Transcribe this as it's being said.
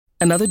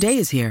Another day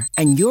is here,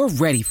 and you're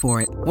ready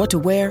for it. What to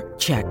wear?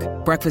 Check.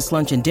 Breakfast,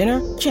 lunch, and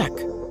dinner? Check.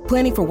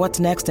 Planning for what's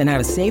next and how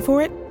to save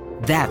for it?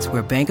 That's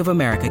where Bank of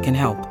America can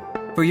help.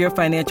 For your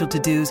financial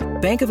to-dos,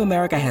 Bank of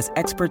America has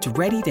experts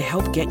ready to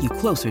help get you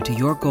closer to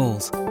your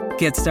goals.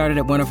 Get started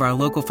at one of our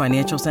local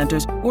financial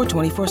centers or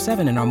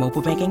 24/7 in our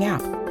mobile banking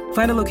app.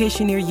 Find a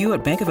location near you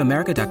at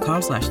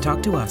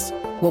bankofamerica.com/talktous.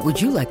 What would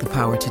you like the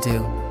power to do?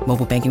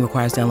 Mobile banking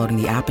requires downloading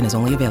the app and is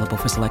only available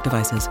for select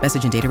devices.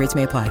 Message and data rates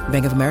may apply.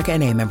 Bank of America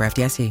N.A., member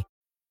FDIC.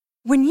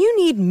 When you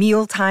need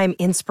mealtime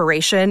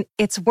inspiration,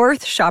 it's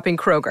worth shopping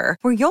Kroger,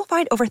 where you'll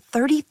find over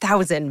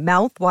 30,000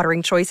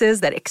 mouth-watering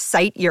choices that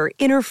excite your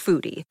inner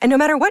foodie. And no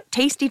matter what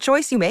tasty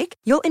choice you make,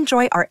 you'll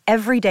enjoy our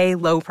everyday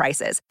low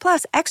prices,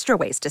 plus extra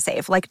ways to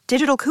save, like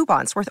digital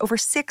coupons worth over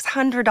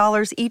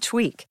 $600 each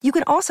week. You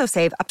can also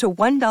save up to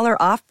 $1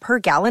 off per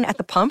gallon at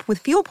the pump with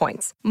fuel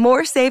points.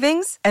 More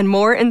savings and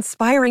more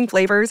inspiring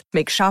flavors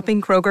make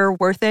shopping Kroger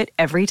worth it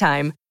every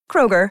time.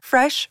 Kroger,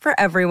 fresh for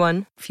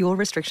everyone. Fuel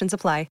restrictions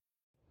apply.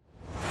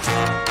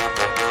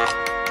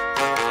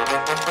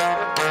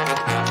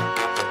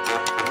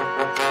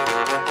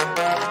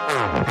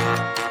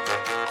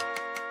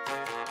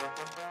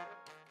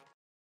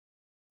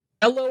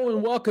 Hello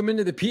and welcome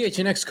into the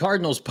PHNX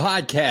Cardinals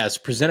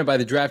podcast presented by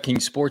the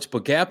DraftKings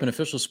Sportsbook app, an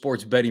official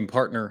sports betting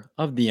partner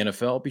of the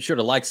NFL. Be sure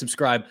to like,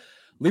 subscribe,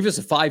 leave us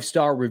a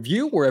 5-star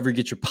review wherever you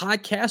get your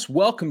podcasts.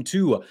 Welcome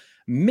to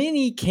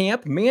mini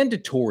camp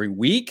mandatory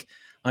week.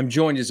 I'm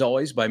joined as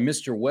always by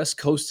Mr. West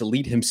Coast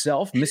Elite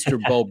himself,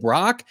 Mr. Bo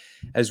Brock,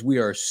 as we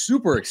are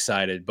super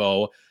excited,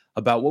 Bo,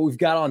 about what we've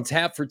got on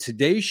tap for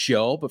today's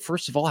show. But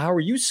first of all, how are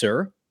you,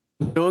 sir?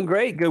 Doing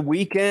great. Good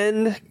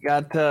weekend.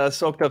 Got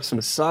soaked up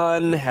some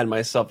sun, had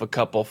myself a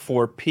couple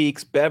Four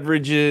Peaks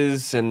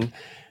beverages, and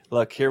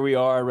look, here we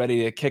are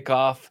ready to kick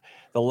off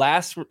the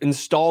last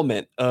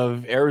installment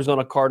of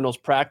Arizona Cardinals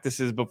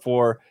practices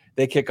before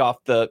they kick off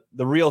the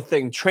real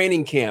thing,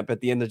 training camp at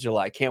the end of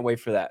July. Can't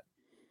wait for that.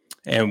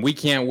 And we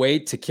can't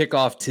wait to kick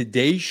off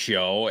today's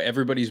show.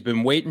 Everybody's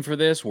been waiting for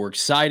this. We're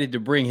excited to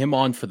bring him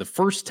on for the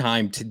first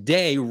time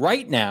today.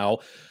 Right now,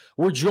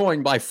 we're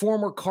joined by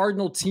former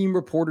Cardinal team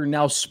reporter,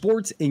 now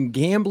sports and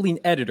gambling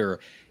editor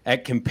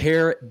at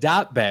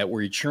Compare.bet,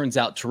 where he churns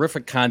out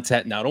terrific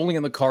content, not only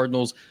on the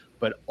Cardinals,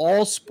 but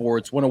all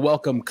sports. Want to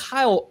welcome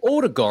Kyle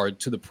Odegard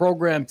to the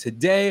program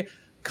today.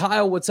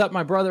 Kyle, what's up,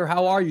 my brother?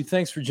 How are you?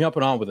 Thanks for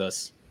jumping on with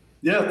us.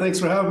 Yeah, thanks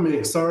for having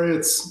me. Sorry,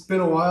 it's been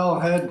a while.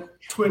 I had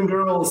twin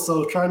girls,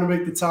 so trying to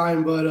make the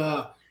time,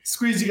 but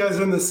squeeze you guys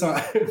in this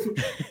time.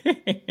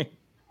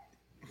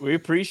 We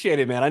appreciate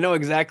it, man. I know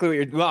exactly what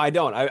you're – well, I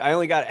don't. I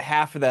only got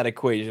half of that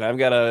equation. I've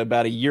got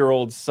about a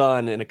year-old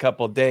son in a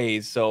couple of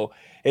days, so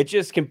it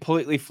just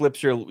completely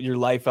flips your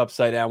life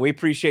upside down. We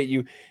appreciate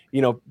you,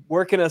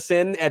 working us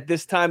in at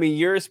this time of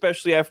year,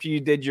 especially after you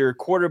did your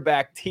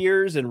quarterback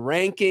tiers and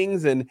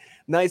rankings and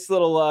nice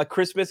little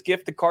Christmas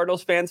gift to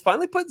Cardinals fans,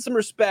 finally putting some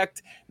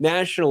respect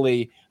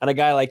nationally on a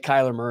guy like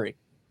Kyler Murray.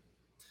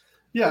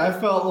 Yeah, I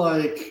felt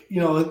like,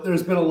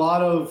 there's been a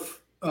lot of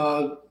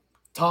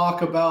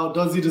talk about,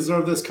 does he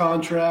deserve this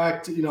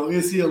contract?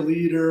 Is he a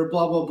leader?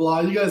 Blah, blah, blah.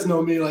 You guys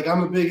know me. Like,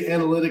 I'm a big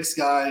analytics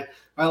guy.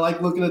 I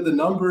like looking at the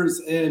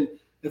numbers. And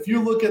if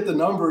you look at the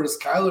numbers,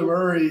 Kyler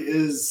Murray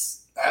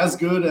is as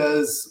good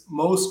as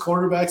most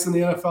quarterbacks in the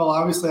NFL.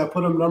 Obviously, I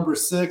put him number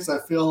 6. I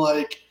feel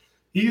like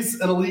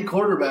he's an elite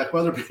quarterback,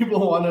 whether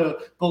people want to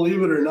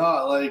believe it or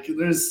not. Like,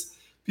 there's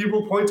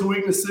people point to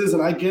weaknesses,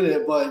 and I get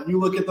it. But you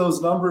look at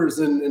those numbers,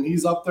 and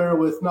he's up there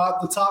with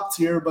not the top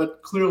tier,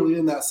 but clearly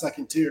in that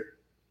second tier.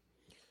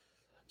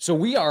 So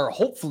we are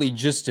hopefully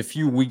just a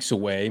few weeks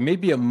away,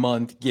 maybe a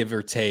month, give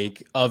or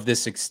take, of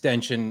this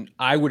extension,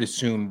 I would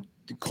assume,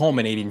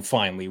 culminating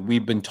finally.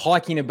 We've been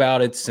talking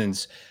about it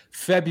since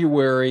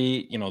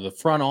February. The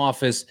front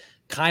office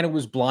kind of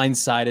was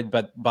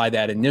blindsided by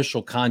that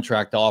initial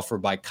contract offer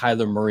by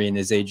Kyler Murray and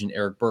his agent,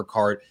 Eric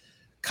Burkhart.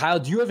 Kyle,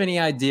 do you have any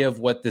idea of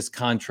what this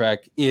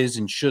contract is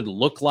and should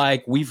look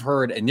like? We've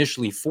heard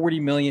initially $40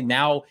 million,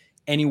 now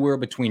anywhere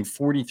between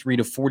 $43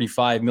 to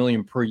 $45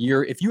 million per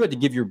year. If you had to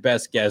give your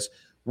best guess,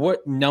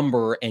 what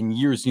number and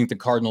years do you think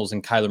the Cardinals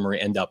and Kyler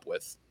Murray end up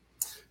with?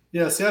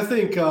 Yeah, see, I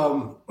think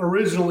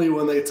originally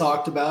when they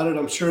talked about it,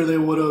 I'm sure they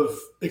would have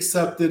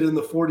accepted in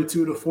the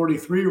 42 to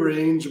 43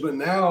 range. But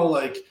now,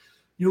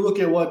 you look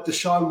at what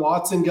Deshaun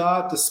Watson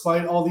got,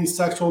 despite all these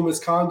sexual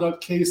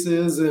misconduct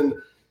cases, and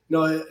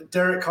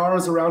Derek Carr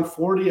is around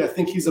 40. I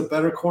think he's a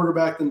better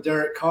quarterback than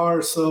Derek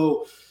Carr.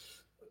 So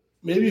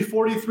maybe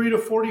 43 to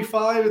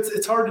 45.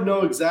 It's hard to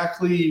know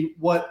exactly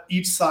what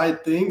each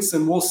side thinks,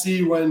 and we'll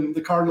see when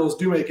the Cardinals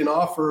do make an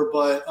offer.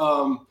 But,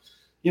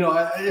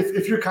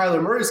 if you're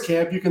Kyler Murray's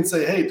camp, you can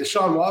say, hey,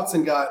 Deshaun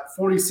Watson got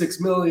 $46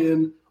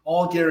 million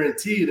all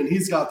guaranteed, and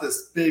he's got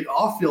this big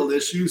off-field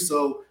issue,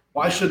 so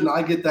why shouldn't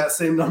I get that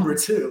same number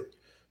too?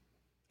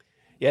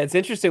 Yeah, it's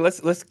interesting.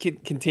 Let's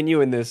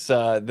continue in this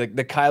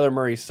the Kyler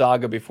Murray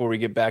saga before we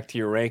get back to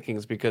your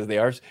rankings, because they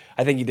are.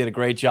 I think you did a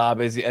great job,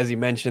 as you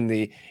mentioned,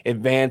 the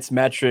advanced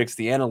metrics,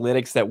 the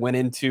analytics that went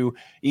into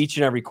each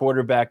and every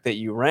quarterback that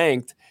you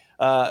ranked.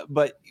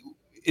 But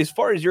as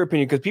far as your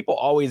opinion, because people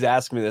always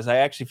ask me this, I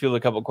actually fielded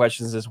a couple of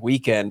questions this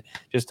weekend,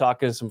 just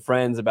talking to some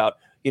friends about,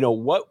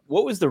 what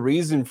was the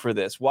reason for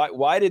this?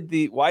 Why did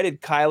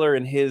Kyler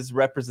and his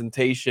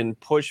representation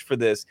push for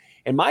this?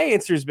 And my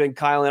answer has been,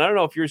 Kyle, and I don't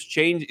know if yours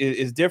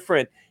is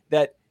different,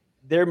 that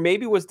there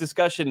maybe was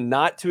discussion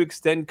not to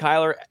extend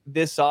Kyler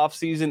this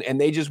offseason,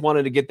 and they just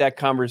wanted to get that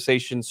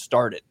conversation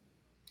started.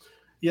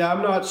 Yeah,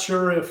 I'm not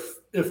sure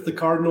if the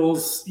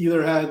Cardinals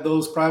either had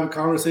those private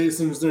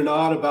conversations or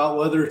not about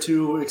whether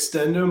to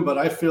extend him, but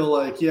I feel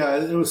like, yeah,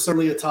 it was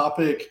certainly a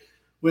topic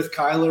with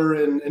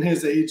Kyler and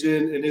his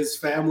agent and his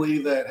family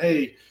that,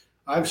 hey,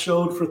 I've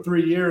showed for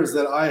 3 years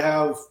that I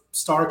have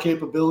star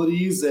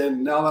capabilities,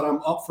 and now that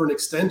I'm up for an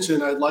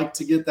extension, I'd like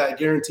to get that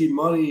guaranteed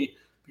money,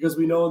 because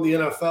we know in the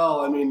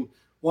NFL, I mean,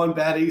 one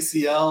bad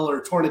ACL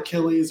or torn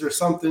Achilles or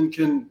something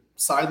can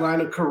sideline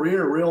a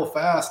career real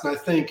fast. And I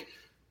think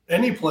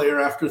any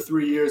player after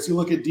 3 years, you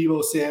look at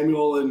Deebo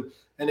Samuel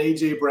and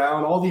A.J.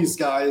 Brown, all these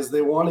guys,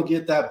 they want to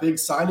get that big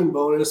signing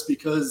bonus,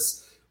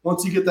 because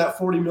once you get that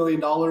 $40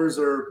 million,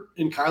 or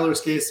in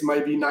Kyler's case, it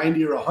might be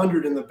 90 or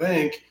 100 in the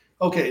bank.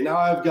 Okay, now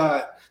I've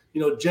got,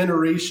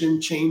 generation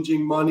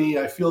changing money.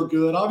 I feel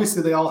good.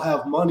 Obviously they all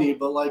have money,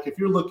 but like if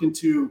you're looking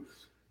to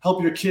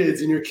help your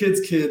kids and your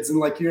kids' kids and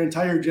like your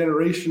entire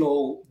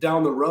generational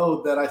down the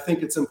road, that I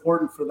think it's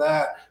important for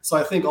that. So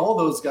I think all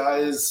those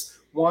guys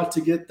want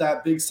to get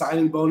that big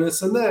signing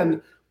bonus, and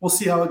then we'll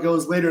see how it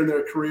goes later in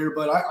their career.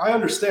 But I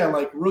understand,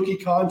 like, rookie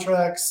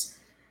contracts,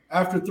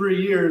 after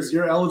 3 years,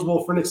 you're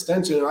eligible for an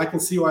extension. And I can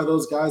see why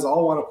those guys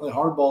all want to play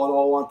hardball and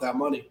all want that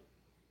money.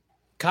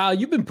 Kyle,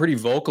 you've been pretty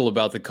vocal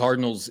about the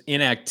Cardinals'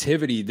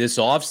 inactivity this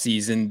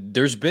offseason.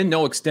 There's been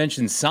no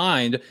extension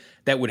signed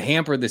that would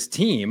hamper this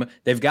team.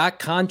 They've got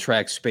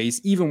contract space.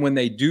 Even when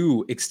they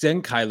do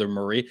extend Kyler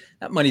Murray,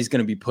 that money's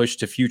going to be pushed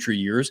to future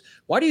years.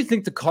 Why do you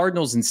think the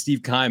Cardinals and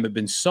Steve Keim have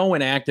been so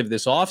inactive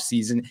this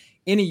offseason,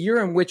 in a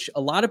year in which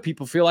a lot of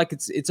people feel like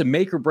it's a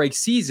make or break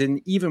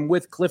season, even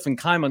with Cliff and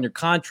Keim under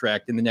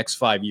contract in the next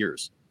 5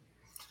 years?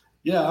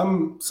 Yeah,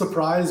 I'm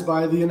surprised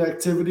by the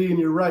inactivity, and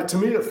you're right. To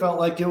me, it felt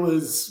like it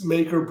was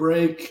make or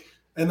break,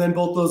 and then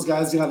both those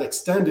guys got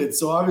extended.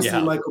 So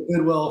obviously Michael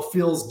Bidwell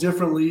feels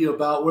differently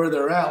about where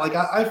they're at. Like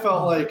I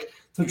felt like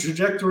the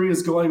trajectory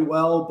is going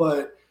well,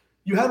 but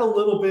you had a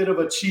little bit of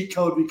a cheat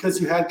code because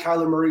you had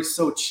Kyler Murray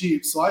so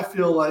cheap. So I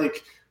feel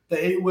like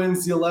the 8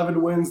 wins, the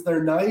 11 wins,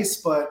 they're nice,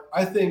 but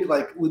I think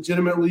like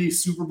legitimately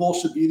Super Bowl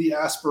should be the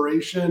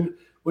aspiration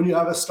when you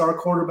have a star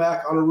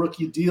quarterback on a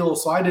rookie deal.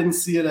 So I didn't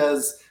see it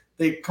as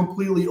they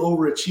completely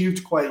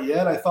overachieved quite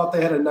yet. I thought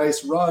they had a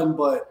nice run,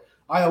 but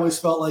I always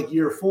felt like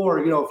year 4,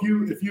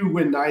 if you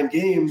win 9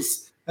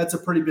 games, that's a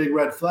pretty big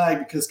red flag,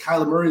 because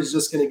Kyler Murray is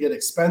just going to get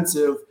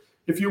expensive.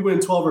 If you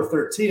win 12 or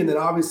 13, then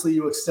obviously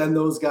you extend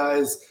those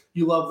guys.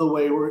 You love the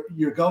way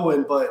you're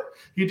going, but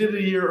you did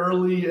it a year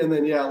early. And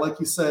then, yeah, like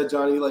you said,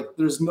 Johnny, like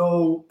there's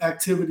no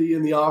activity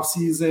in the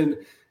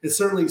offseason. It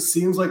certainly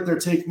seems like they're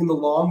taking the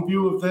long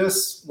view of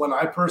this, when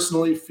I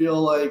personally feel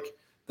like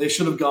they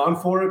should have gone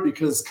for it,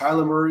 because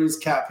Kyler Murray's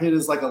cap hit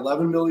is like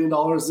 $11 million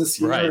this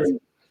year. Right. And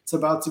it's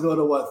about to go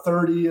to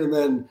 30. And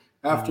then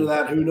after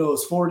that, who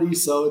knows, 40.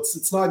 So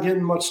it's not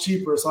getting much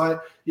cheaper.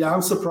 So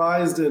I'm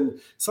surprised. And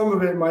some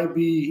of it might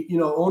be,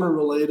 owner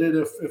related.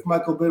 If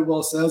Michael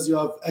Bidwell says you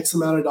have X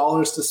amount of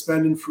dollars to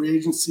spend in free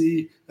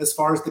agency, as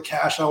far as the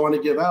cash I want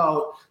to give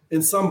out,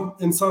 in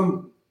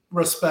some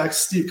respects,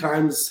 Steve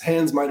Keim's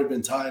hands might've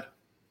been tied.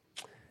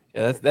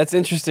 Yeah, that's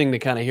interesting to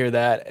kind of hear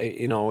that,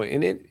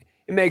 and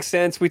it makes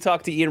sense. We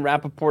talked to Ian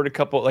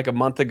Rappaport a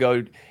month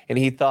ago, and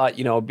he thought,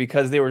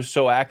 because they were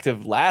so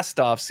active last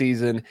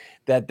offseason,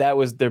 that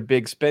was their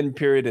big spend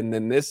period. And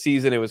then this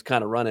season, it was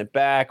kind of run it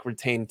back,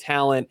 retain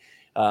talent.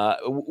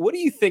 What do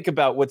you think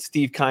about what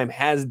Steve Keim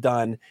has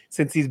done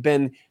since he's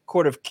been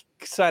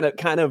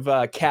kind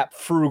of cap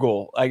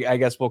frugal, I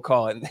guess we'll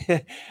call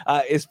it,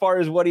 as far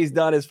as what he's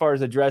done, as far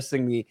as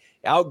addressing the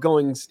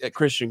outgoing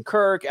Christian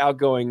Kirk,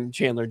 outgoing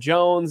Chandler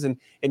Jones, and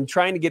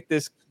trying to get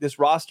this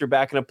roster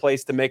back in a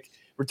place to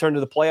return to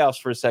the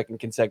playoffs for a second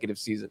consecutive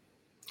season?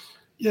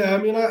 Yeah, I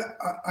mean,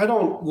 I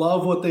don't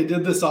love what they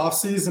did this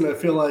offseason. I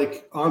feel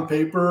like on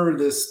paper,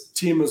 this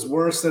team is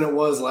worse than it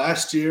was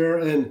last year.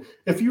 And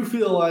if you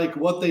feel like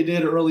what they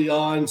did early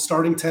on,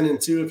 starting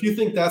 10-2, if you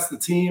think that's the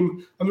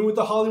team, I mean, with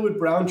the Hollywood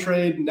Brown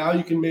trade, now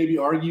you can maybe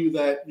argue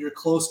that you're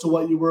close to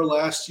what you were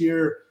last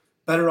year,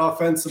 better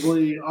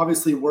offensively,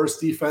 obviously worse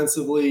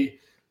defensively,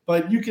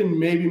 but you can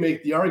maybe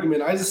make the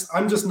argument.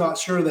 I'm just not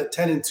sure that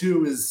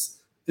 10-2 is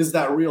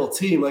that real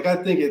team. Like,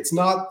 I think it's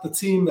not the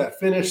team that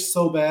finished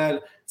so bad.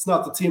 It's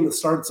not the team that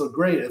started so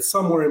great. It's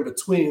somewhere in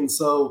between.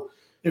 So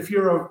if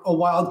you're a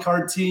wild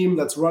card team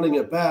that's running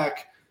it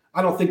back,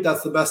 I don't think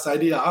that's the best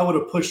idea. I would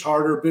have pushed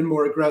harder, been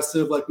more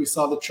aggressive, like we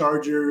saw the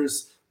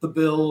Chargers, the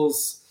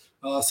Bills,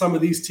 some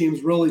of these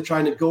teams really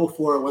trying to go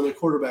for it when their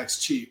quarterback's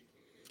cheap.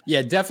 Yeah,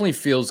 it definitely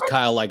feels,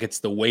 Kyle, like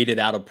it's the weighted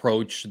out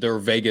approach. Their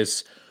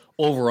Vegas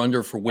over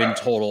under for win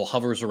total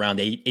hovers around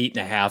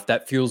 8.5.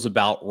 That feels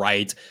about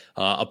right.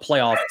 A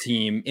playoff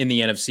team in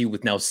the NFC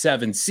with now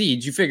 7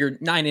 seeds. You figure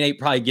 9-8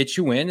 probably gets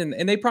you in,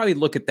 and they probably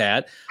look at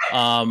that.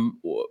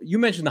 You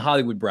mentioned the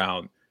Hollywood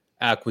Brown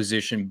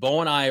acquisition. Bo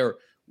and I are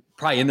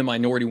probably in the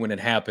minority when it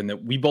happened,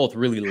 that we both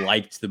really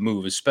liked the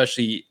move,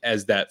 especially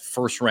as that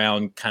first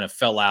round kind of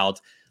fell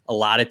out. A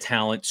lot of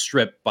talent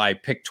stripped by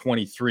pick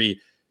 23.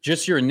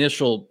 Just your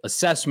initial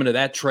assessment of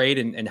that trade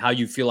and how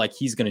you feel like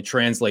he's going to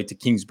translate to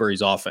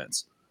Kingsbury's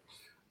offense.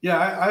 Yeah,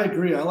 I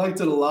agree. I liked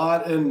it a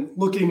lot. And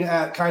looking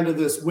at kind of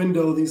this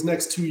window, these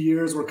next 2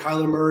 years where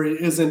Kyler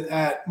Murray isn't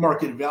at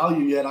market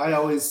value yet, I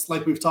always,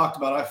 like we've talked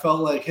about, I felt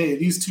like, hey,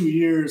 these 2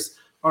 years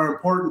are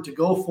important to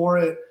go for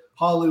it.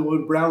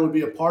 Hollywood Brown would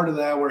be a part of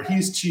that, where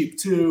he's cheap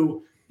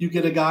too. You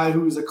get a guy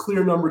who's a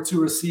clear number 2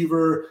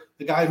 receiver,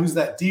 the guy who's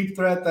that deep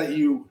threat that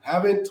you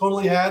haven't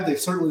totally had. They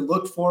certainly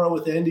looked for it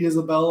with Andy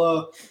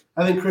Isabella.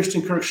 I think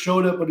Christian Kirk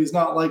showed it, but he's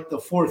not like the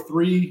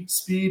 4.3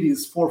 speed.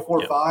 He's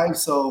 4.45,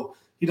 so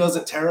he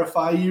doesn't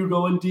terrify you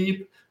going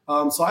deep.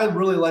 So I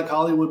really like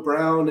Hollywood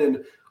Brown,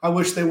 and I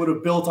wish they would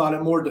have built on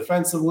it more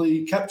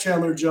defensively, kept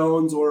Chandler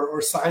Jones or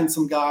signed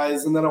some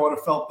guys, and then I would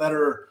have felt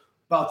better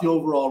about the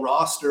overall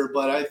roster.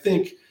 But I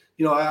think,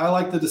 I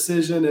like the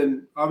decision,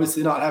 and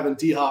obviously not having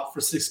D-Hop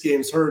for 6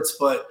 games hurts,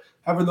 but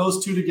having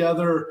those two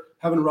together,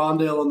 having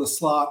Rondale in the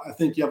slot, I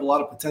think you have a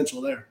lot of potential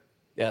there.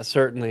 Yeah,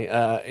 certainly.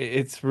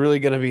 It's really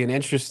going to be an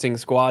interesting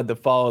squad to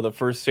follow the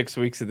first 6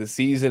 weeks of the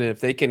season. And if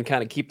they can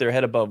kind of keep their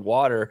head above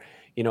water,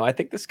 I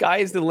think the sky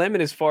is the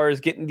limit as far as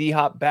getting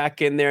D-Hop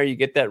back in there. You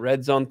get that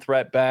red zone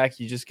threat back.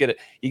 You just get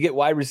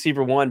wide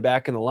receiver 1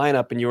 back in the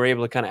lineup, and you were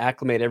able to kind of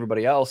acclimate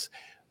everybody else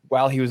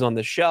while he was on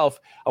the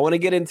shelf. I want to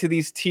get into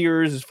these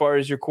tiers as far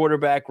as your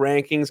quarterback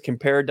rankings.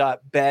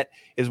 Compare.bet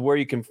is where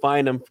you can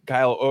find them.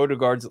 Kyle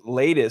Odegaard's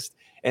latest,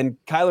 and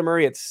Kyler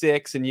Murray at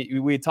 6. And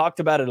we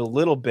talked about it a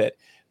little bit,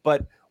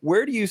 but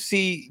where do you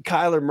see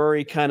Kyler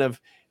Murray kind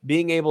of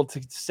being able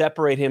to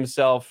separate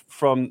himself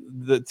from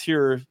the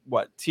tier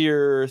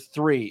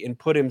 3 and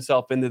put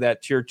himself into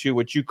that tier 2,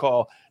 what you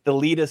call the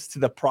lead us to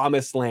the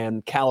promised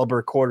land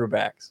caliber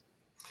quarterbacks?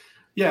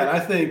 Yeah, and I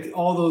think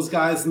all those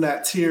guys in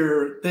that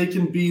tier, they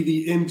can be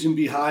the engine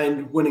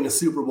behind winning a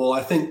Super Bowl.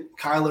 I think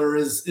Kyler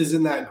is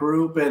in that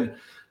group, and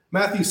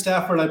Matthew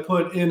Stafford I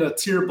put in a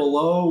tier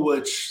below,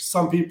 which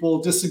some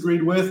people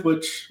disagreed with,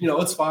 which,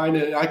 it's fine.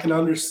 And I can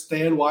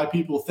understand why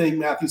people think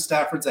Matthew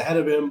Stafford's ahead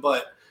of him,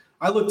 but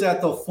I looked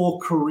at the full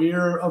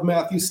career of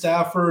Matthew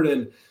Stafford,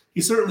 and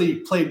he certainly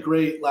played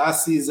great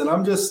last season.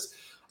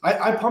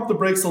 I pumped the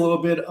brakes a little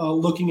bit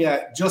looking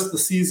at just the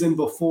season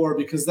before,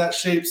 because that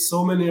shapes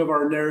so many of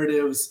our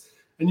narratives.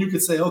 And you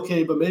could say,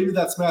 okay, but maybe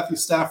that's Matthew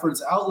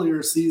Stafford's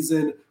outlier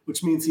season,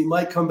 which means he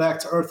might come back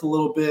to earth a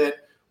little bit,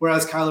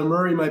 whereas Kyler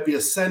Murray might be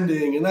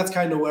ascending. And that's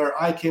kind of where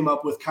I came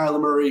up with Kyler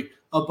Murray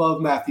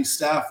above Matthew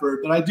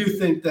Stafford. But I do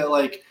think that,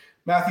 like,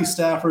 Matthew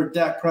Stafford,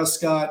 Dak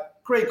Prescott,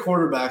 great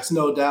quarterbacks,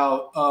 no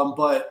doubt.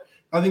 But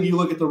I think you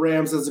look at the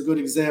Rams as a good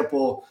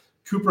example.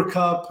 Cooper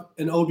Kupp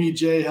and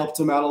OBJ helped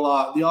him out a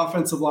lot. The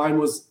offensive line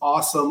was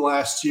awesome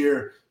last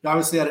year. You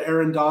obviously had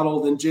Aaron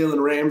Donald and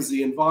Jalen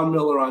Ramsey and Von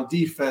Miller on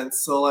defense.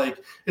 So,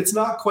 it's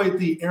not quite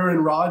the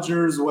Aaron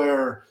Rodgers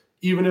where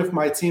even if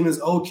my team is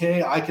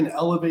okay, I can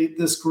elevate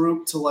this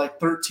group to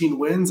 13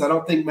 wins. I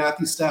don't think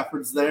Matthew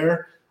Stafford's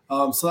there.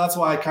 So that's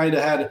why I kind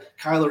of had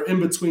Kyler in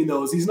between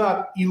those. He's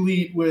not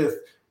elite with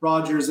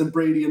Rodgers and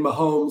Brady and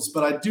Mahomes,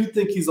 but I do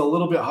think he's a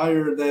little bit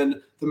higher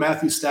than the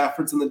Matthew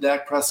Staffords and the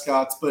Dak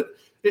Prescotts, but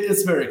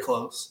it's very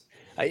close.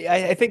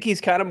 I think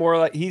he's kind of more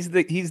like he's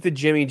the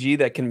Jimmy G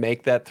that can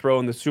make that throw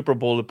in the Super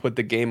Bowl to put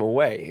the game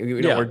away.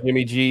 Where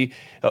Jimmy G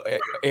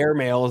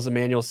airmail is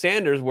Emmanuel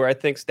Sanders, where I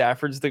think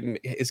Stafford's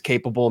is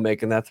capable of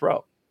making that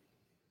throw.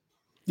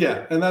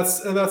 Yeah, and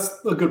that's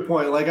a good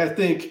point. I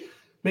think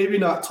maybe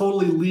not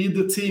totally lead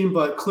the team,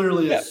 but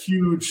clearly a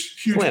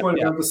huge point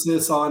of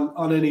emphasis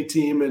on any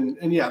team. And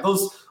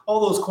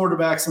all those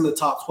quarterbacks in the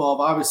top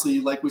 12, obviously,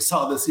 like we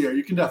saw this year,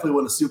 you can definitely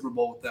win a Super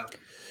Bowl with them.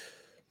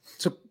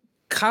 So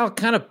Kyle,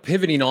 kind of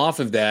pivoting off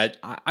of that,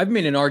 I've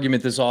made an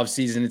argument this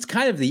offseason. It's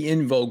kind of the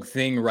in vogue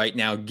thing right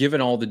now,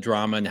 given all the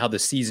drama and how the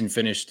season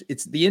finished.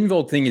 It's the in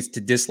vogue thing is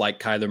to dislike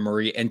Kyler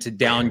Murray and to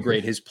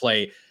downgrade his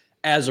play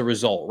as a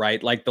result,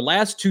 right? Like the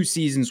last 2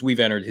 seasons we've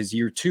entered, his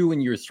year 2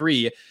 and year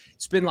 3,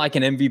 it's been like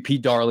an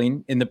MVP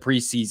darling in the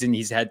preseason.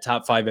 He's had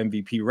top 5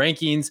 MVP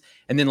rankings.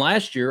 And then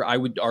last year, I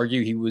would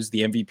argue he was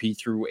the MVP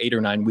through 8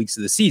 or 9 weeks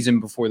of the season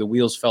before the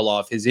wheels fell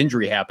off. His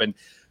injury happened.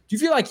 Do you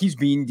feel like he's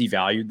being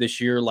devalued this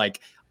year?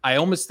 I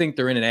almost think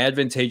they're in an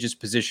advantageous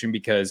position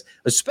because,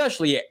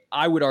 especially,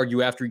 I would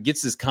argue after he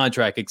gets this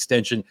contract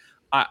extension,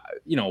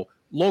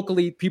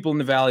 locally, people in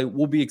the Valley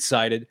will be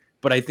excited.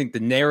 But I think the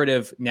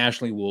narrative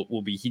nationally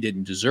will be he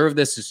didn't deserve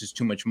this. This is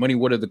too much money.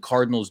 What are the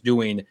Cardinals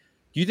doing?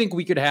 Do you think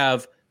we could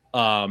have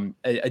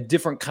a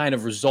different kind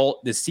of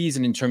result this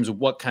season in terms of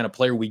what kind of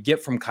player we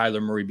get from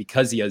Kyler Murray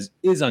because he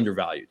is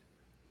undervalued?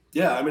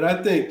 Yeah,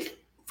 I think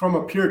from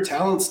a pure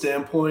talent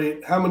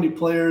standpoint, how many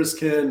players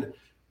can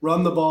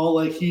run the ball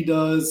like he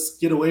does,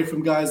 get away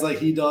from guys like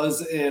he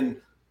does, and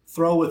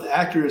throw with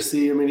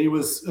accuracy. I mean, he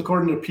was,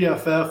 according to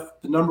PFF,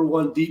 the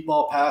 #1 deep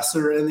ball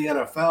passer in the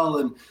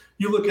NFL. And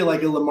you look at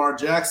like a Lamar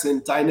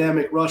Jackson,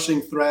 dynamic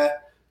rushing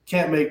threat,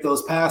 can't make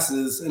those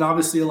passes. And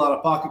obviously a lot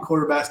of pocket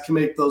quarterbacks can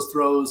make those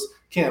throws,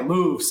 can't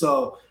move.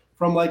 So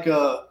from like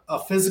a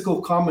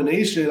physical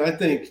combination, I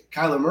think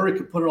Kyler Murray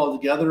could put it all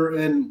together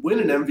and win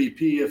an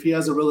MVP if he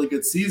has a really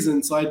good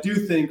season. So I do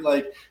think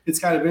like it's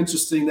kind of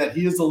interesting that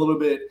he is a little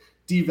bit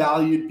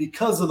devalued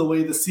because of the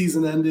way the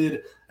season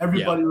ended.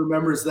 Everybody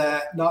remembers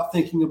that, not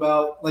thinking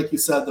about, like you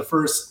said, the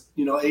first,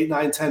 8,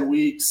 9, 10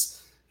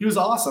 weeks. He was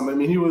awesome. I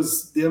mean, he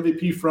was the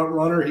MVP front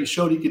runner. He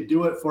showed he could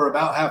do it for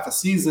about half a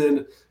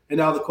season. And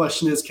now the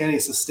question is, can he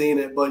sustain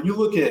it? But you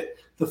look at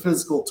the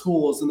physical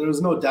tools, and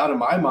there's no doubt in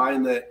my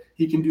mind that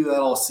he can do that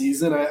all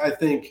season. I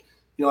think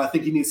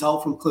he needs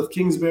help from Cliff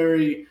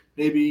Kingsbury,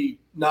 maybe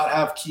not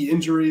have key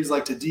injuries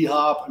like to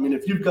D-Hop. I mean,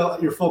 if you've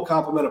got your full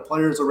complement of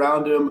players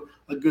around him,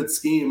 a good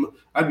scheme,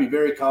 I'd be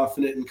very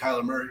confident in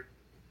Kyler Murray.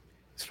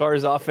 As far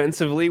as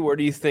offensively, where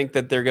do you think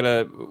that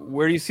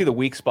where do you see the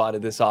weak spot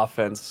of this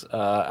offense?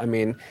 I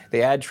mean,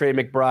 they add Trey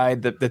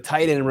McBride. The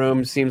tight end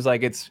room seems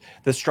like it's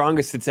the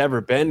strongest it's ever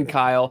been,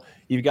 Kyle.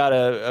 You've got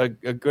a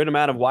good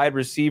amount of wide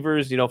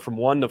receivers, from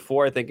 1 to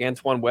 4. I think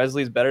Antoine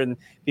Wesley is better than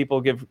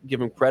people give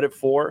him credit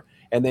for.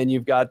 And then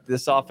you've got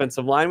this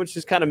offensive line, which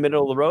is kind of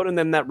middle of the road. And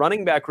then that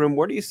running back room,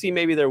 where do you see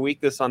maybe their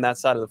weakness on that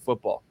side of the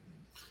football?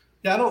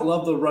 Yeah, I don't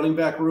love the running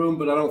back room,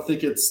 but I don't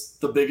think it's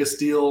the biggest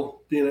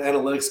deal. Being an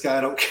analytics guy, I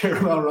don't care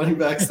about running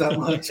backs that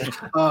much.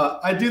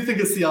 I do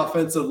think it's the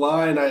offensive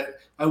line.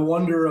 I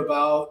wonder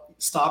about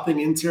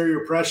stopping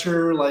interior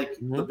pressure. Like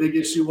the big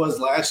issue was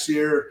last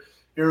year,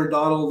 Aaron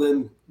Donald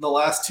in the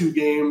last 2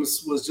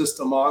 games was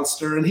just a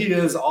monster, and he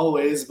is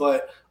always,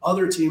 but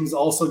other teams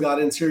also got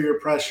interior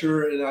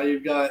pressure, and now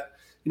you've got,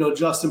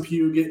 Justin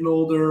Pugh getting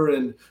older,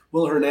 and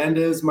Will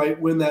Hernandez might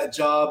win that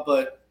job,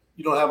 but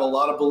you don't have a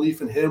lot of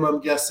belief in him,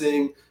 I'm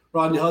guessing.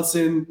 Rodney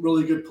Hudson,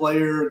 really good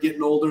player,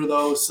 getting older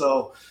though.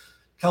 So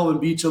Kelvin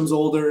Beacham's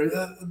older.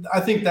 I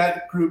think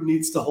that group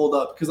needs to hold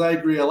up because I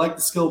agree. I like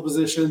the skill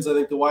positions. I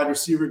think the wide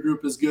receiver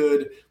group is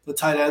good. The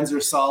tight ends are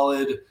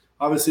solid.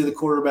 Obviously the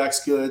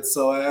quarterback's good.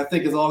 So I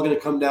think it's all going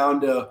to come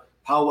down to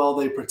how well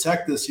they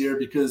protect this year,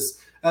 because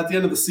at the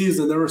end of the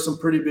season, there were some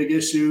pretty big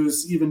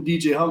issues. Even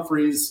DJ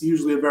Humphries,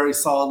 usually a very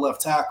solid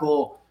left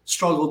tackle,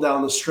 struggled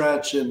down the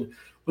stretch. And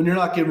when you're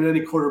not given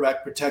any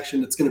quarterback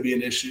protection, it's going to be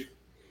an issue.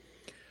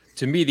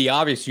 To me, the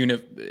obvious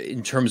unit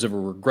in terms of a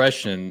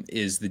regression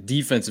is the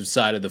defensive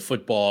side of the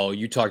football.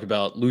 You talked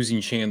about losing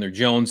Chandler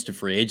Jones to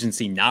free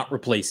agency, not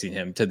replacing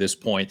him to this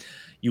point.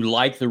 You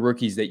like the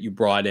rookies that you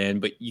brought in,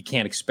 but you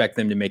can't expect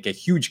them to make a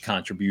huge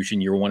contribution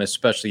year one,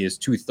 especially as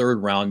 2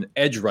 third-round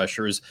edge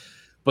rushers.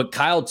 But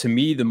Kyle, to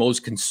me, the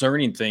most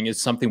concerning thing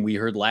is something we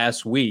heard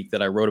last week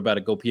that I wrote about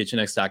at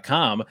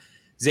GoPHNX.com.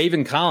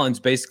 Zaven Collins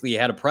basically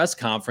had a press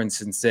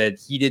conference and said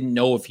he didn't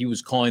know if he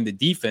was calling the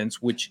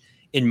defense, which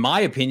in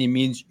my opinion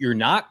means you're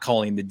not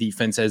calling the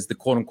defense as the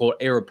quote unquote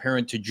heir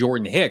apparent to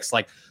Jordan Hicks.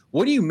 Like,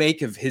 what do you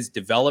make of his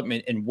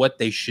development and what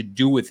they should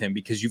do with him?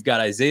 Because you've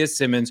got Isaiah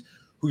Simmons,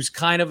 who's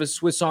kind of a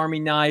Swiss Army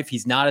knife.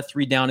 He's not a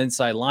 3-down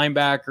inside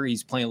linebacker.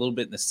 He's playing a little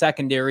bit in the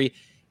secondary.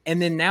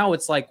 And then now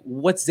it's like,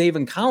 what's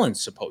Zaven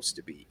Collins supposed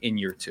to be in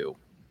year 2?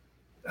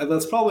 And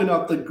that's probably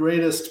not the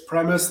greatest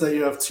premise that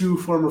you have 2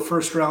 former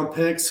first-round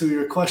picks who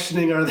you're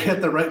questioning, are they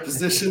at the right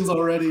positions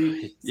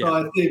already? Yeah. So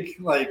I think,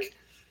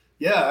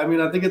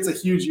 I think it's a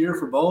huge year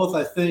for both.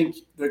 I think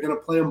they're going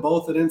to play them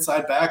both at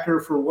inside backer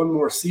for 1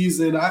 more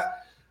season.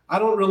 I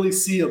don't really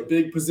see a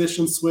big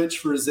position switch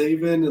for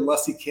Zaven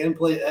unless he can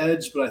play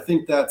edge, but I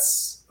think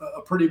that's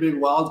a pretty big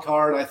wild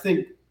card. I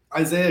think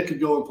Isaiah could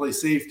go and play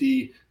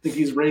safety. I think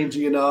he's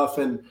rangy enough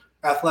and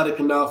athletic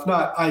enough,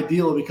 not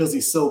ideal because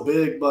he's so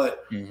big,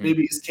 but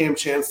maybe he's Cam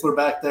Chancellor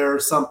back there or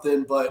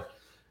something. But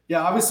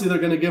yeah, obviously they're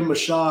going to give him a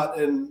shot,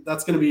 and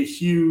that's going to be a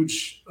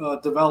huge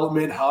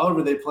development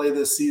however they play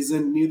this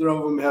season. Neither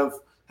of them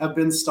have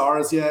been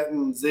stars yet,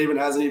 and Zaven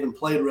hasn't even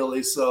played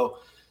really. So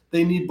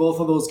they need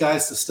both of those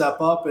guys to step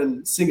up,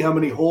 and seeing how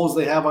many holes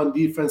they have on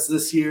defense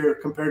this year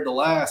compared to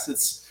last,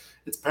 it's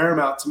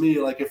paramount to me.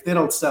 Like, if they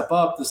don't step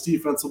up, this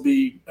defense will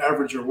be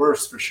average or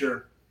worse for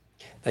sure.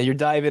 Now you're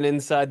diving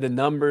inside the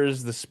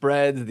numbers, the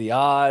spreads, the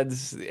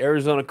odds, the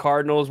Arizona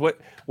Cardinals.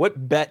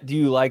 What bet do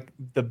you like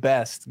the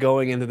best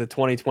going into the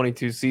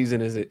 2022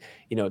 season? Is it,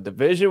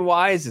 division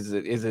wise?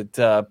 Is it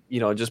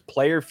just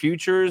player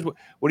futures?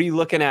 What are you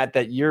looking at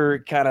that you're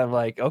kind of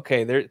like,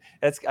 okay,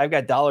 I've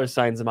got dollar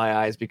signs in my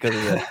eyes because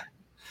of that?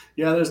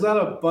 Yeah, there's not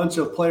a bunch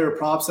of player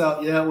props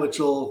out yet, which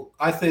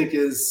I think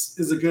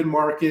is a good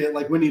market.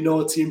 Like when you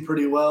know a team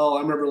pretty well.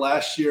 I remember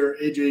last year,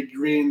 AJ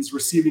Green's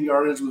receiving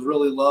yardage was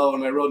really low,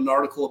 and I wrote an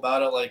article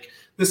about it. Like,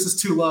 this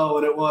is too low,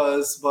 and it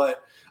was.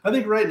 But I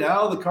think right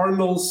now the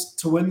Cardinals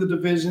to win the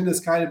division is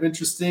kind of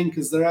interesting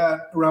because they're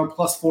at around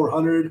plus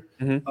 400,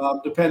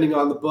 depending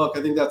on the book.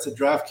 I think that's at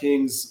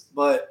DraftKings.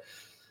 But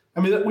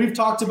I mean, we've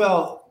talked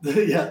about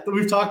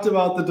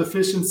the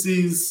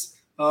deficiencies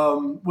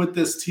with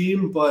this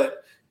team, but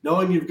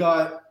knowing you've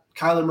got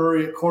Kyler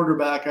Murray at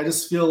quarterback, I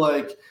just feel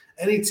like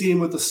any team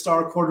with a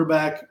star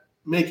quarterback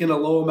making a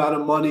low amount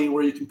of money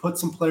where you can put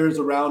some players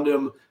around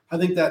him, I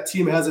think that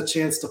team has a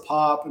chance to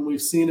pop. And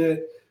we've seen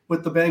it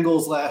with the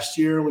Bengals last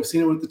year, and we've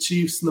seen it with the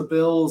Chiefs and the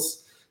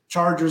Bills.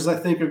 Chargers, I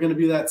think, are going to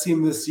be that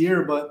team this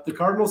year, but the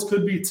Cardinals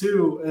could be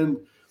too. And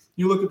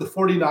you look at the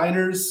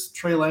 49ers,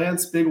 Trey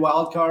Lance, big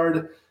wild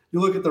card. You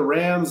look at the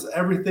Rams,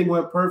 everything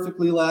went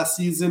perfectly last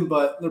season,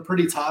 but they're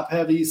pretty top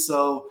heavy.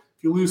 So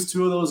if you lose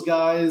two of those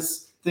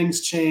guys,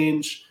 things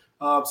change.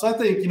 So I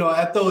think,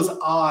 at those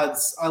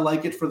odds, I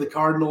like it for the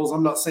Cardinals.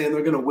 I'm not saying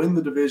they're going to win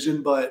the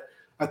division, but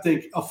I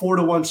think a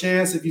 4-1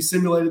 chance, if you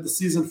simulated the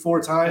season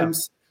 4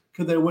 times,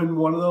 could they win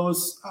one of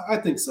those? I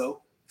think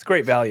so. It's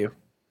great value.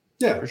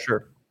 Yeah, for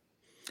sure.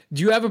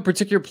 Do you have a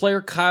particular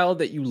player, Kyle,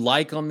 that you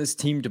like on this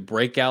team to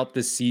break out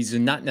this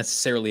season? Not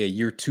necessarily a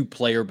year 2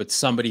 player, but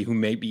somebody who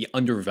may be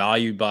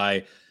undervalued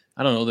by,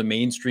 I don't know, the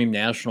mainstream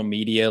national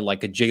media,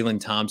 like a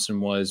Jalen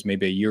Thompson was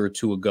maybe a year or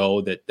 2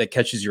 ago that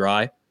catches your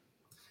eye?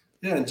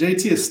 Yeah, and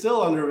JT is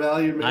still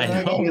undervalued, man.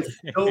 I know. It's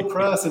so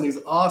press, and he's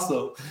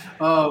awesome.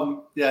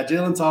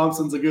 Jalen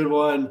Thompson's a good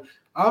one.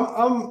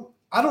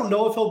 I don't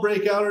know if he'll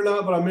break out or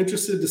not, but I'm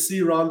interested to see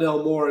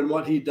Rondale Moore and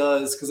what he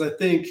does, because I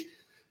think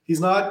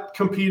he's not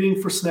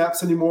competing for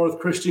snaps anymore with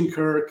Christian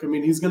Kirk. I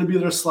mean, he's going to be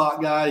their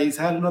slot guy. He's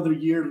had another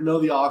year to know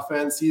the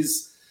offense.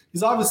 He's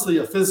obviously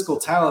a physical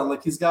talent.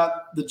 Like, he's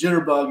got the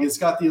jitterbug. He's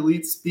got the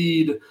elite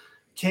speed.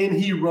 Can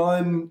he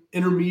run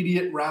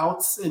intermediate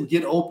routes and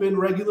get open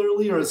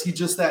regularly, or is he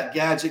just that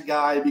gadget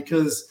guy?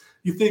 Because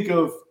you think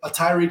of a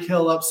Tyreek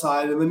Hill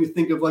upside, and then you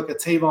think of like a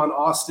Tavon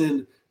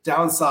Austin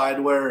downside,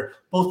 where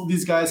both of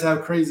these guys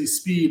have crazy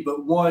speed,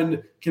 but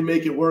one can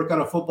make it work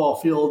on a football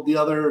field. The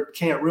other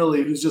can't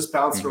really, who's just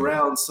bounced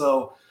around.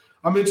 So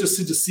I'm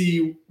interested to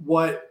see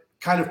what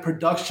kind of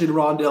production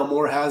Rondale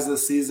Moore has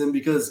this season,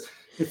 because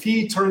if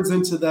he turns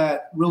into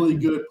that really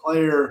good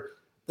player,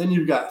 then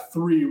you've got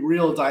 3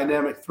 real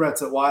dynamic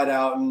threats at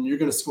wideout, and you're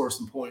going to score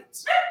some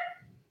points.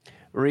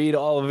 Read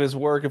all of his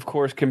work, of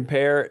course,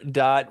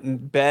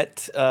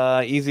 compare.bet.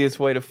 Easiest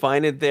way to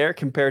find it there,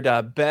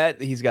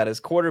 compare.bet. He's got his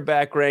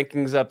quarterback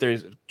rankings up.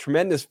 There's a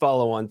tremendous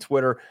follow on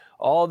Twitter.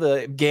 All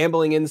the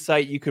gambling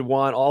insight you could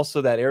want.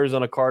 Also, that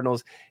Arizona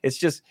Cardinals. It's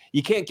just,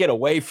 you can't get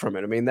away from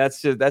it. I mean,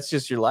 that's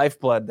just your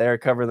lifeblood there,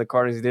 covering the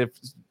Cardinals. He did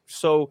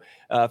so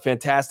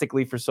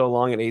fantastically for so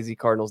long at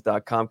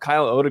azcardinals.com.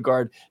 Kyle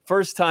Odegard,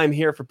 first time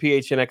here for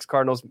PHNX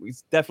Cardinals.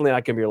 He's definitely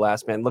not going to be your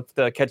last, man. Look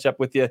to catch up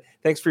with you.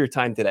 Thanks for your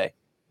time today.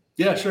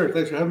 Yeah, sure.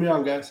 Thanks for having me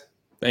on, guys.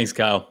 Thanks,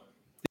 Kyle.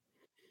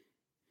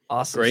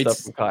 Awesome stuff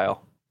from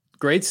Kyle.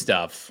 Great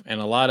stuff, and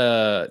a lot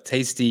of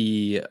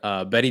tasty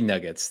betting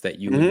nuggets that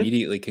you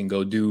immediately can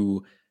go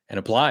do and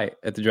apply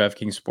at the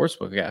DraftKings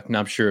Sportsbook app. And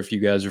I'm sure if you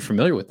guys are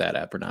familiar with that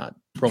app or not.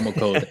 Promo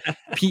code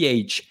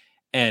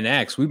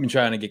PHNX. We've been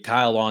trying to get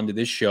Kyle onto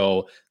this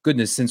show,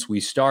 goodness, since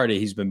we started.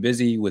 He's been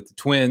busy with the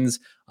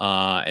Twins,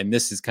 and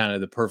this is kind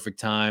of the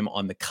perfect time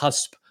on the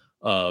cusp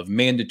of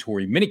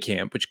mandatory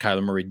minicamp, which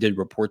Kyler Murray did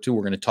report to.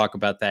 We're going to talk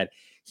about that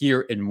here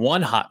in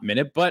one hot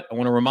minute, but I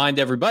want to remind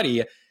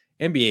everybody,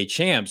 NBA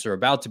champs are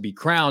about to be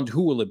crowned.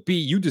 Who will it be?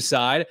 You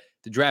decide.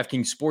 The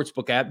DraftKings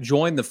Sportsbook app.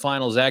 Join the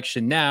finals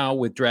action now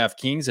with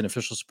DraftKings, an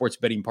official sports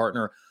betting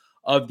partner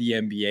of the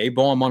NBA.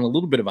 Bo, I'm on a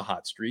little bit of a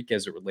hot streak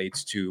as it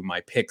relates to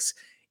my picks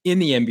in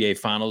the NBA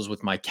finals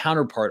with my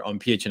counterpart on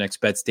PHNX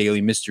Bets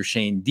Daily, Mr.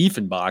 Shane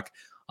Diefenbach.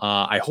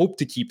 I hope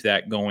to keep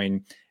that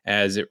going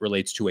as it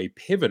relates to a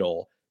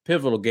pivotal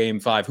Game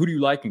 5. Who do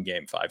you like in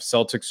Game 5,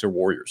 Celtics or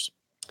Warriors?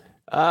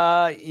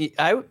 I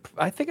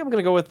think I'm going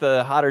to go with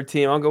the hotter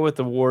team. I'll go with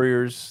the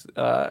Warriors.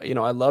 I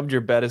loved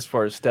your bet as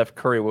far as Steph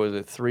Curry. What was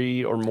it,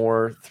 3 or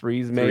more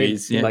threes made?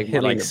 Yeah,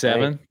 hit like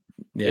 7.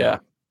 Yeah.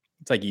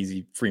 It's like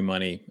easy free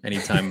money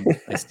anytime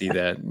I see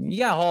that.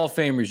 Yeah, Hall of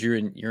Famers, you're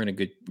in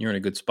a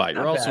good spot.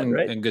 You're also in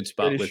a good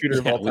spot with shooter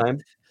of all time.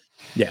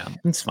 Yeah,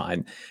 it's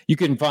fine. You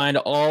can find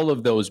all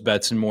of those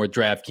bets and more at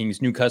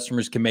DraftKings. New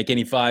customers can make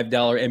any $5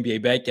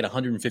 NBA bet, get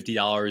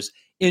 $150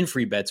 in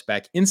free bets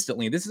back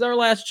instantly. This is our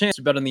last chance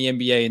to bet on the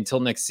NBA until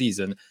next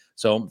season.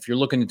 So if you're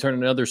looking to turn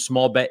another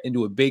small bet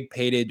into a big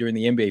payday during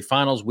the NBA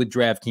Finals with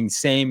DraftKings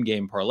Same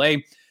Game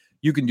Parlay,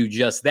 you can do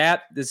just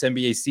that. This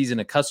NBA season,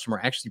 a customer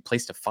actually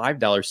placed a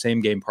 $5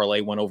 Same Game Parlay,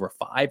 won over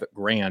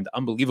 $5,000.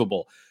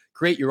 Unbelievable.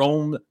 Create your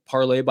own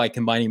parlay by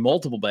combining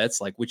multiple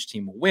bets like which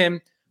team will win,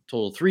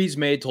 total threes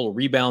made, total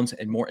rebounds,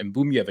 and more. And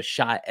boom, you have a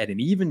shot at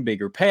an even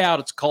bigger payout.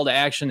 It's a call to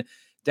action.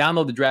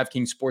 Download the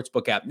DraftKings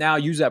Sportsbook app now.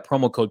 Use that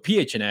promo code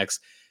PHNX.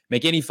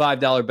 Make any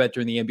 $5 bet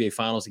during the NBA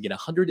Finals and get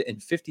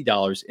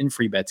 $150 in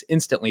free bets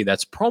instantly.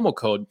 That's promo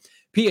code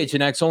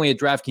PHNX, only at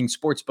DraftKings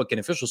Sportsbook, an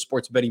official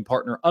sports betting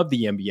partner of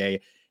the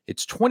NBA.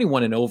 It's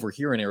 21 and over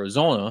here in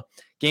Arizona.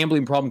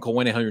 Gambling problem, call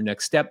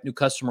 1-800-NEXT-STEP. New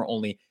customer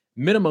only.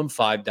 Minimum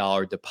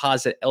 $5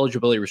 deposit.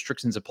 Eligibility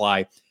restrictions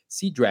apply.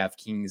 See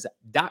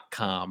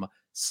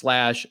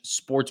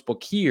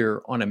DraftKings.com/sportsbook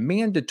here on a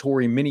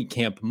mandatory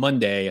minicamp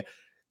Monday.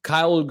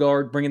 Kyle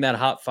Odegard bringing that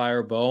hot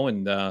fire, Bo,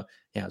 and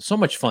so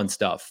much fun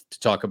stuff to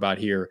talk about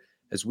here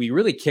as we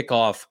really kick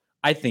off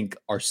I think,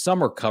 our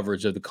summer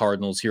coverage of the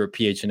Cardinals here at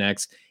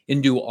PHNX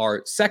into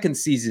our second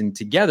season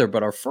together,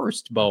 but our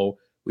first, Bo,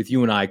 with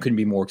you and I, couldn't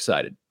be more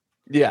excited.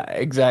 Yeah,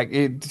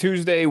 exactly.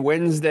 Tuesday,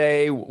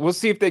 Wednesday. We'll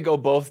see if they go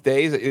both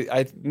days.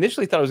 I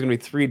initially thought it was going to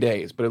be 3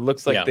 days, but it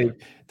looks like they've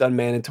done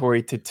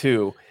mandatory to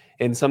 2.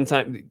 And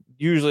sometimes,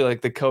 usually,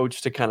 like the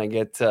coach to kind of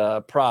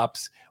get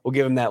props, will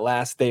give him that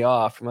last day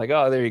off. I'm like,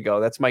 oh, there you go.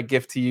 That's my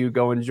gift to you.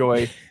 Go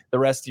enjoy the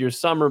rest of your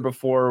summer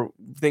before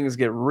things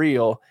get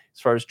real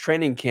as far as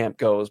training camp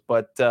goes.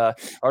 But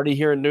already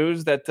hearing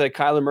news that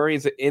Kyler Murray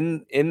is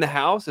in the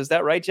house. Is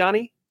that right,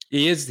 Johnny?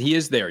 He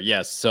is there,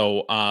 yes.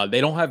 So they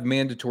don't have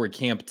mandatory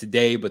camp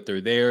today, but they're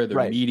there.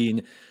 They're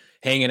meeting,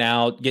 hanging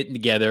out, getting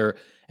together,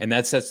 and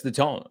that sets the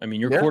tone. I mean,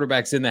 your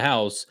quarterback's in the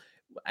house.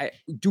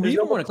 Do we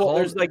even want to call?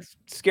 There's like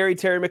scary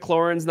Terry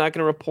McLaurin's not going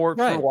to report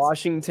for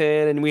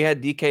Washington, and we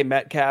had DK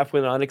Metcalf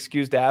with an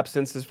unexcused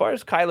absence. As far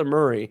as Kyler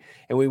Murray,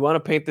 and we want to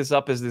paint this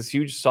up as this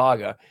huge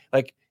saga,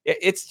 like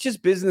it's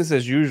just business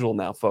as usual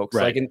now, folks.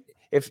 Right. Like,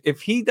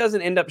 if he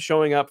doesn't end up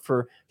showing up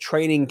for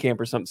training camp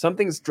or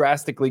something's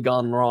drastically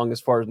gone wrong as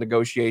far as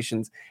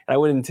negotiations. And I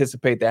wouldn't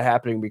anticipate that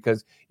happening,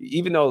 because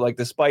even though, like,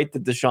 despite the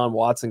Deshaun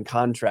Watson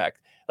contract,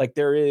 like,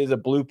 there is a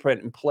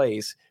blueprint in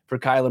place for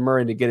Kyler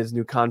Murray to get his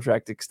new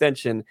contract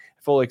extension,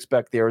 I fully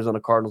expect the Arizona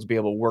Cardinals to be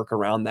able to work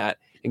around that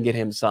and get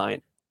him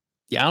signed.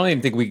 Yeah, I don't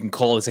even think we can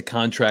call this a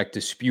contract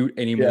dispute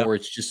anymore. Yeah.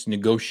 It's just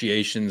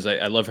negotiations.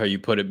 I love how you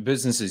put it.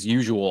 Business as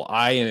usual.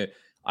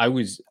 I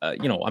was,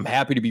 I'm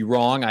happy to be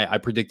wrong. I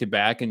predicted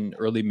back in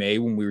early May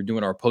when we were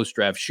doing our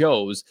post-draft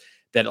shows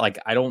that, like,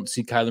 I don't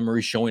see Kyler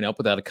Murray showing up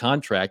without a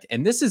contract.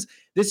 And this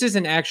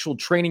isn't actual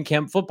training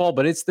camp football,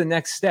 but it's the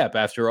next step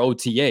after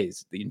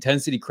OTAs. The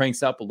intensity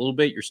cranks up a little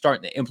bit. You're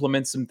starting to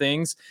implement some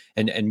things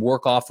and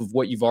work off of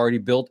what you've already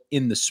built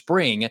in the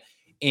spring.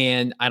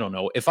 And I don't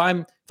know, if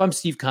I'm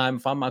Steve Keim,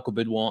 if I'm Michael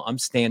Bidwell, I'm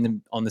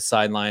standing on the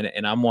sideline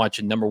and I'm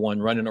watching number one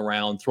running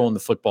around, throwing the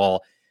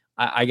football.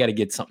 I got to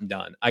get something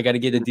done. I got to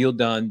get a deal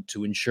done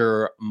to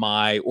ensure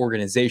my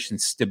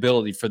organization's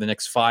stability for the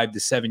next 5 to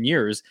 7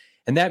 years.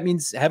 And that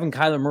means having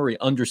Kyler Murray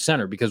under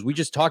center, because we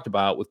just talked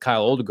about with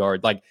Kyle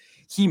Odegaard, like,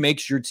 he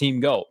makes your team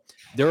go.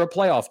 They're a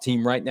playoff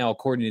team right now,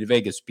 according to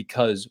Vegas,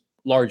 because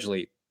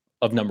largely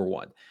of number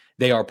one.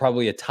 They are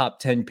probably a top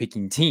 10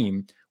 picking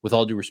team, with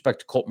all due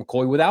respect to Colt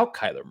McCoy, without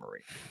Kyler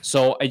Murray.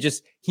 So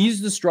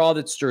he's the straw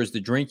that stirs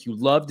the drink. You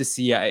love to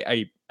see.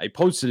 I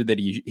posted that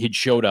he'd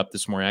showed up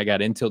this morning. I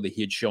got intel that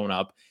he had shown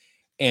up,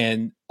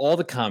 and all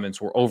the comments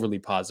were overly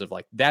positive.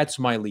 Like, that's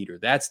my leader.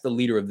 That's the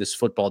leader of this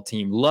football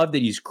team. Love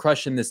that he's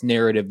crushing this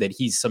narrative that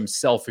he's some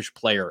selfish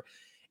player.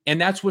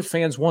 And that's what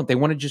fans want. They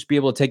want to just be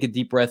able to take a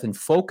deep breath and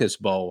focus,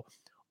 Bo,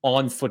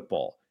 on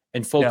football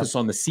and focus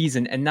on the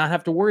season and not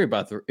have to worry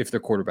about if their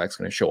quarterback's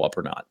going to show up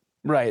or not.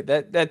 Right.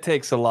 That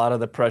takes a lot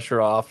of the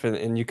pressure off,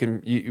 and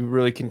you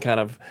really can kind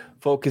of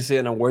focus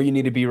in on where you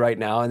need to be right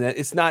now. And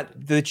it's not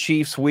the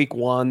Chiefs week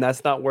 1.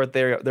 That's not where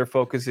their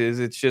focus is.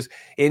 It's just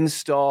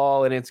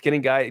install, and it's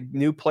getting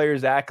new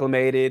players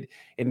acclimated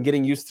and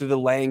getting used to the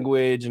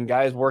language, and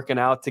guys working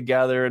out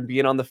together and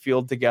being on the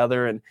field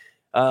together. And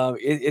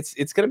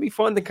it's going to be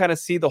fun to kind of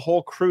see the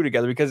whole crew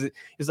together, because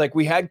it's like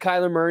we had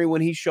Kyler Murray when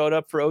he showed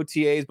up for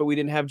OTAs, but we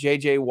didn't have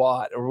JJ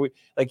Watt, or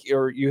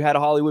you had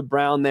Hollywood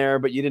Brown there,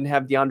 but you didn't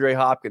have DeAndre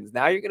Hopkins.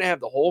 Now you're going to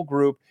have the whole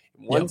group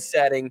in one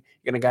setting.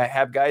 You're going to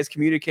have guys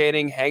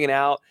communicating, hanging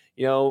out,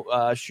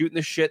 shooting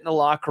the shit in the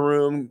locker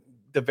room,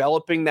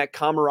 developing that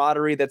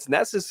camaraderie that's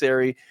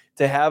necessary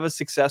to have a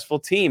successful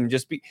team.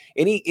 Just be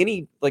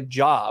any like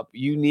job,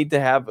 you need to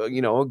have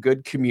a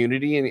good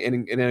community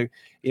and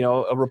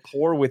a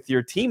rapport with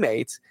your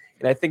teammates.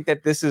 And I think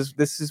that this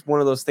is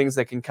one of those things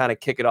that can kind of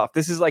kick it off.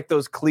 This is like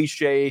those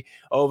cliche,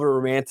 over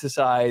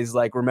romanticized,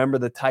 like, remember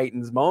the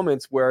Titans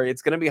moments where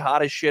it's going to be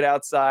hot as shit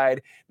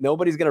outside.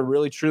 Nobody's going to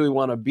really truly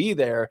want to be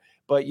there,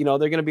 but they're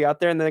going to be out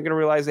there, and they're going to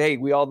realize, hey,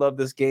 we all love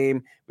this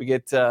game. We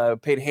get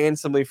paid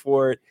handsomely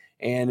for it,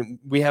 and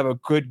we have a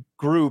good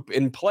group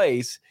in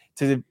place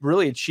to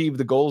really achieve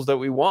the goals that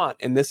we want.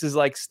 And this is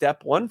like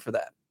step 1 for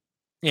that.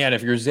 Yeah, and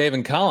if you're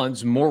Zaven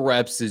Collins, more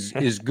reps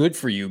is good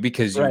for you,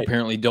 because you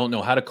apparently don't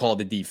know how to call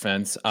the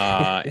defense.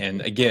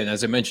 And again,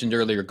 as I mentioned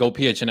earlier, go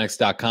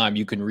phnx.com.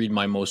 You can read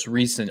my most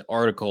recent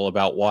article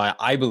about why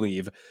I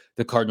believe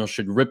the Cardinals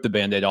should rip the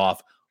Band-Aid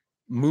off,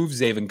 move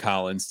Zaven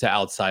Collins to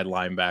outside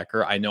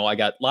linebacker. I know I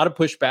got a lot of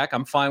pushback.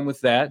 I'm fine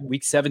with that.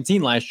 Week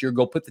 17 last year,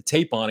 go put the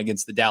tape on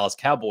against the Dallas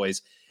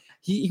Cowboys.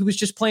 He was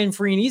just playing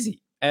free and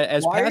easy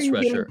as why pass are you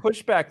rusher. Getting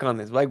pushback on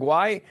this? Like,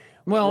 why?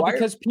 Well,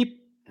 because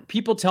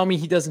people tell me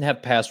he doesn't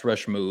have pass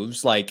rush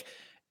moves. Like,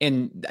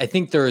 and I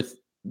think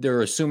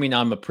they're assuming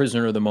I'm a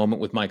prisoner of the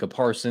moment with Micah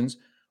Parsons.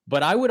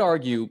 But I would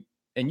argue,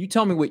 and you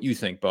tell me what you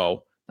think,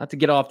 Bo, not to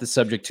get off the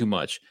subject too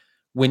much.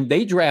 When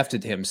they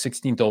drafted him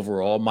 16th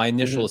overall, my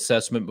initial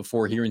assessment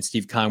before hearing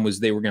Steve Keim was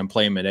they were going to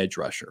play him at edge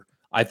rusher.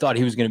 I thought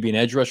he was going to be an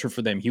edge rusher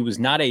for them. He was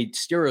not a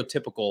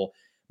stereotypical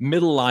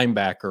middle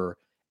linebacker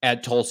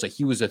at Tulsa.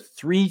 He was a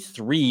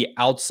 3-3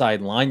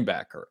 outside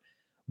linebacker,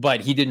 but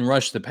he didn't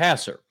rush the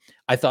passer.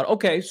 I thought,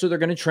 okay, so they're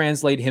going to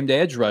translate him to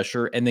edge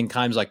rusher. And then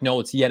Keim's like, no,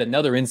 it's yet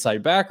another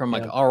inside backer. I'm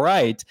like, all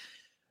right,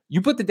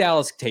 you put the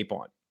Dallas tape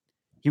on.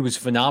 He was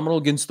phenomenal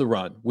against the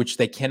run, which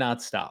they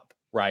cannot stop,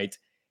 right?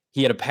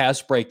 He had a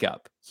pass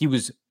breakup. He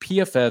was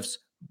PFF's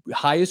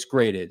highest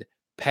graded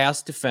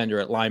pass defender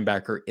at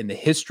linebacker in the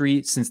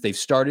history since they've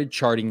started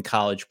charting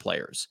college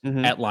players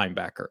at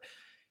linebacker.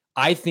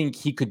 I think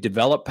he could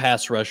develop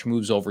pass rush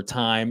moves over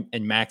time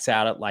and max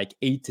out at like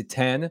 8 to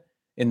 10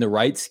 in the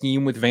right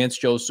scheme with Vance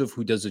Joseph,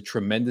 who does a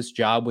tremendous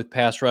job with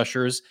pass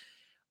rushers.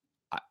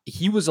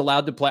 He was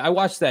allowed to play. I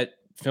watched that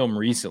film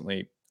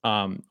recently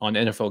on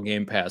NFL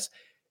Game Pass.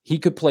 He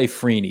could play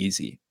free and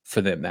easy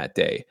for them that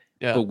day.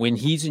 Yeah. But when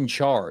he's in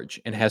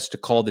charge and has to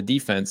call the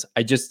defense,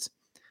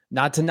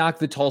 not to knock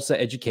the Tulsa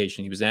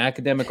education. He was an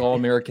academic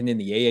All-American in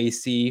the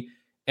AAC.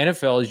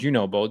 NFL, as you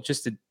know, Bo,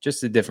 just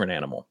a different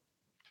animal.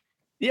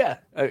 Yeah,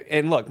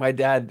 and look, my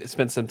dad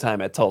spent some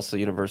time at Tulsa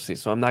University,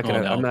 so I'm not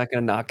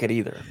gonna knock it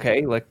either.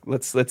 Okay, like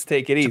let's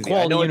take it easy. It's a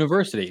quality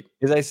university.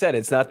 As I said,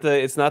 it's not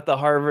the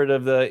Harvard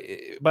of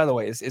the. By the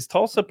way, is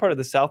Tulsa part of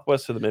the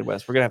Southwest or the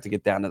Midwest? We're gonna have to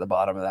get down to the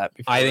bottom of that.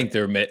 I think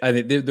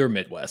they're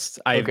Midwest.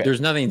 Okay.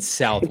 There's nothing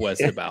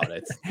Southwest about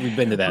it. We've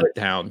been to that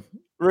town.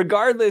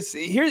 Regardless,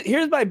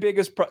 here's my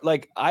biggest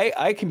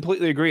I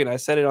completely agree, and I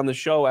said it on the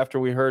show after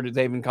we heard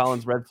Zaven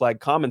Collins' red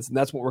flag comments, and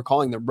that's what we're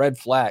calling the red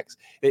flags.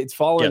 It's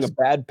following a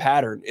bad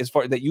pattern as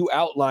far that you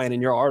outline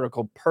in your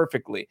article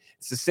perfectly,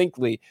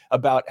 succinctly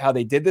about how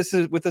they did this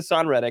with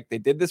Hassan Reddick, they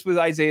did this with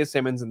Isaiah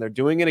Simmons, and they're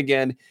doing it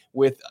again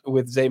with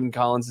Zaven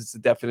Collins. It's the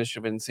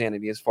definition of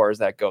insanity as far as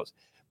that goes.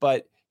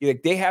 But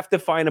they have to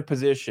find a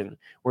position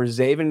where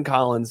Zaven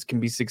Collins can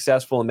be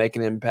successful and make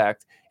an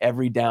impact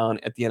every down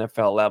at the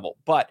NFL level.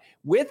 But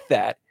with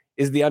that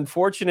is the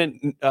unfortunate,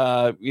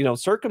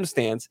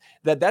 circumstance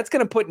that's going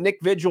to put Nick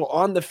Vigil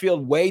on the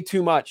field way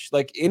too much.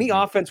 Like any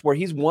offense where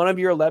he's one of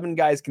your 11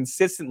 guys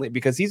consistently,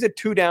 because he's a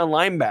 2-down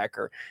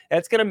linebacker,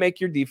 that's going to make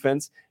your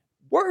defense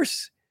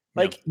worse.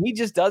 Like he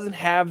just doesn't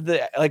have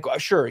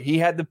sure, he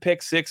had the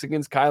pick 6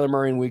 against Kyler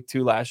Murray in week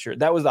 2 last year.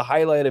 That was the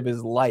highlight of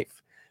his life.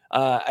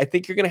 I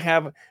think you're going to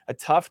have a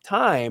tough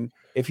time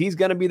if he's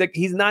going to be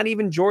he's not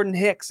even Jordan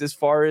Hicks as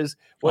far as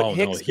what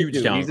Hicks huge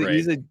do.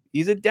 Downgrade.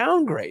 He's a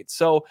downgrade.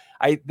 So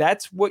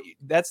that's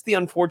the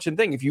unfortunate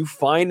thing. If you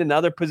find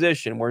another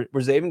position where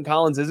Zaven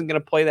Collins isn't going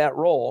to play that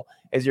role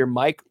as your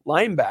Mike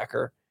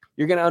linebacker,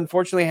 you're going to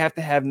unfortunately have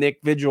to have Nick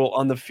Vigil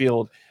on the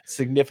field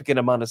significant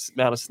amount of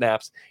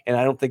snaps, and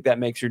I don't think that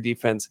makes your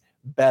defense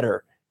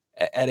better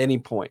at any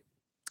point.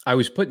 I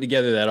was putting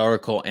together that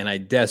article and I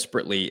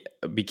desperately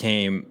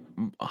became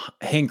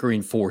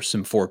hankering for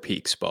some Four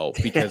Peaks, Bo,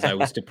 because I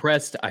was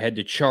depressed. I had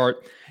to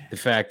chart the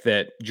fact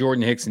that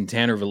Jordan Hicks and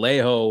Tanner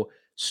Vallejo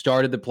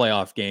started the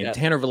playoff game. Yeah.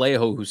 Tanner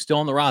Vallejo, who's still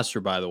on the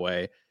roster, by the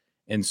way.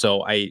 And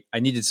so I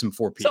needed some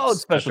Four Peaks solid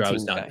special after I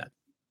was done done that.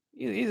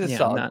 He's a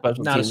solid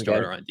special not team a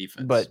starter guy. On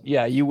defense. But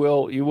yeah, you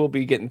will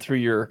be getting through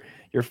your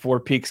Four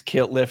Peaks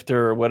kilt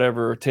lifter or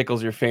whatever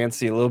tickles your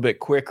fancy a little bit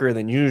quicker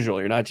than usual.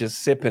 You're not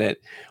just sipping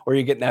it, or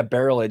you're getting that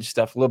barrel edge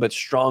stuff a little bit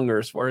stronger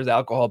as far as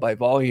alcohol by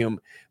volume.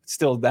 It's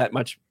still that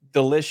much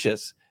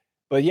delicious.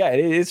 But yeah, it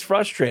is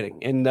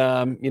frustrating. And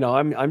I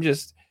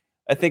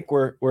think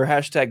we're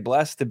hashtag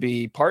blessed to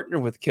be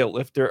partnered with Kilt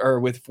Lifter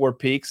or with Four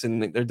Peaks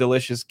and their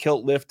delicious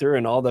Kilt Lifter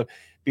and all the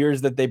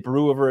beers that they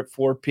brew over at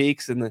Four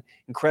Peaks and the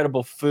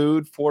incredible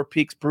food. Four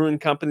Peaks Brewing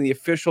Company, the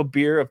official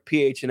beer of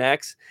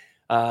PHNX.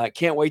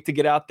 Can't wait to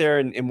get out there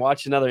and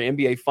watch another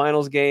NBA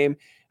Finals game.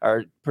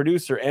 Our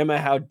producer, Emma,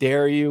 how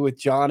dare you with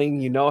Johnny?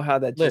 You know how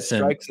that just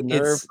strikes a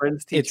nerve.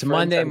 It's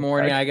Monday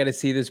morning. I got to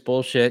see this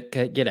bullshit.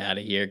 Get out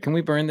of here. Can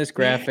we burn this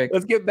graphic?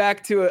 Let's get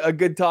back to a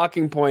good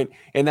talking point,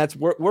 and that's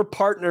we're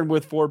partnered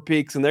with Four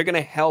Peaks, and they're going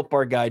to help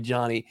our guy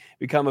Johnny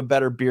become a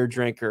better beer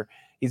drinker.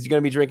 He's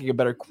going to be drinking a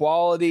better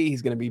quality.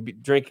 He's going to be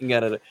drinking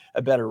at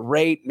a better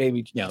rate,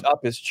 maybe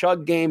up his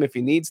chug game if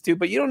he needs to.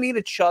 But you don't need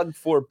to chug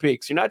Four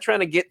Peaks. You're not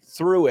trying to get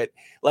through it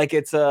like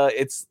it's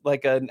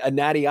like a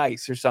natty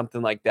ice or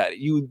something like that.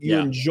 You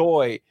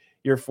enjoy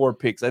your Four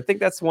Peaks. I think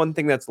that's one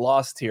thing that's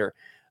lost here.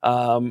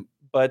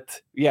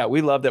 But yeah,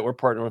 we love that we're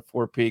partnering with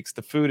Four Peaks.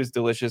 The food is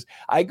delicious.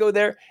 I go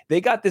there.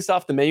 They got this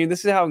off the menu.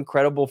 This is how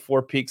incredible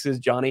Four Peaks is,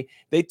 Johnny.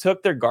 They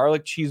took their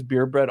garlic cheese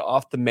beer bread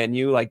off the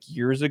menu like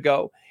years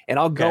ago. And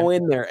I'll go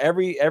in there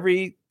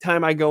every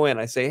time I go in.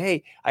 I say,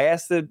 hey, I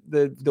asked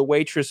the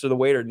waitress or the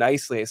waiter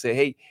nicely. I say,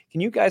 hey,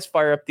 can you guys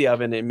fire up the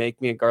oven and make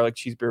me a garlic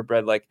cheese beer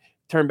bread? Like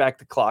turn back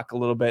the clock a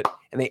little bit.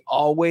 And they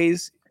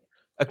always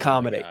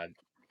accommodate.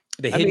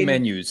 The hidden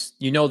menus.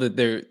 You know that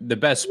they're the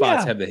best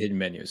spots have the hidden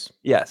menus.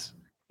 Yes.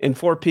 And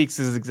Four Peaks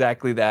is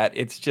exactly that.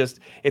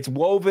 It's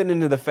woven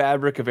into the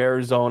fabric of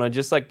Arizona,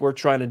 just like we're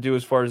trying to do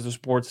as far as the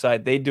sports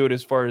side. They do it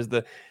as far as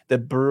the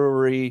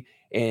brewery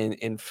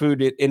and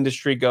food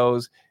industry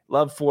goes.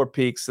 Love Four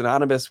Peaks,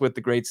 synonymous with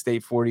the great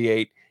state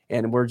 48,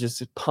 and we're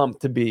just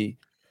pumped to be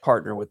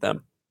partner with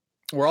them.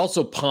 We're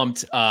also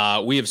pumped.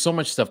 We have so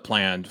much stuff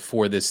planned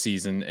for this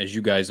season. As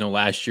you guys know,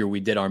 last year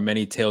we did our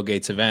many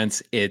tailgates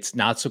events. It's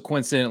not so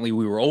coincidentally,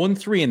 we were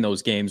 0-3 in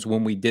those games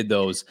when we did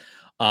those.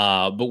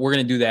 But we're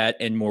going to do that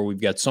and more. We've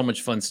got so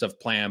much fun stuff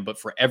planned. But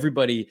for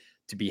everybody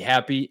to be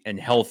happy and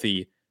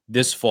healthy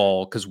this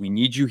fall, because we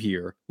need you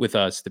here with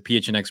us, the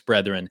PHNX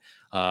brethren.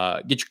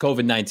 Get your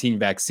COVID-19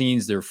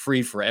 vaccines. They're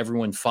free for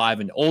everyone 5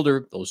 and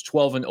older. Those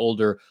 12 and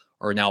older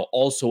are now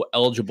also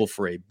eligible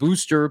for a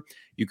booster.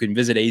 You can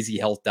visit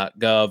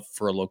azhealth.gov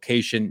for a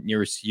location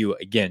nearest to you.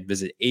 Again,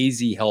 visit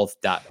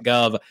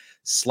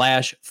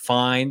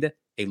azhealth.gov/find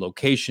a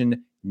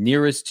location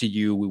nearest to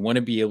you. We want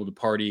to be able to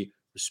party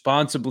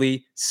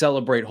responsibly,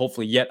 celebrate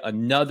hopefully yet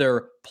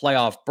another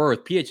playoff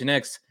berth.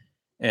 PHNX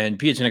and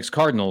PHNX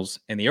Cardinals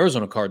and the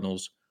Arizona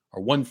Cardinals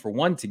are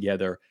 1-for-1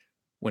 together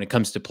when it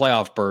comes to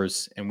playoff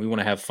berths, and we want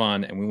to have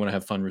fun, and we want to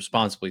have fun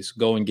responsibly. So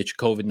go and get your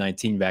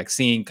COVID-19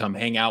 vaccine. Come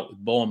hang out with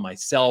Bo and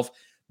myself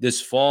this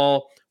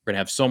fall. We're going to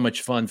have so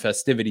much fun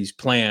festivities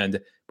planned,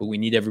 but we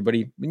need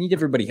everybody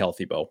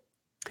healthy, Bo.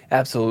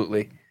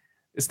 Absolutely.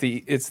 It's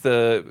the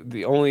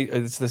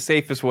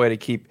safest way to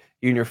keep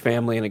you and your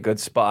family in a good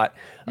spot.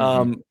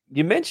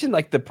 You mentioned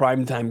like the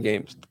primetime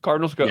games. The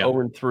Cardinals go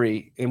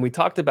 0-3, and we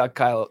talked to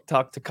Kyle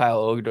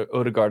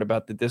Odegaard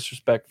about the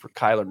disrespect for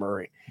Kyler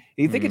Murray.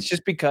 Do you think it's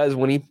just because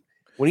when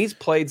he's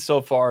played so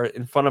far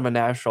in front of a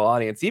national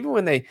audience, even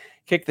when they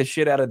kicked the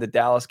shit out of the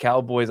Dallas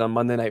Cowboys on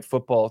Monday Night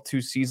Football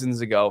 2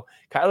 seasons ago,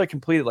 Kyler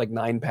completed like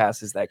 9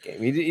 passes that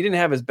game. He didn't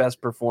have his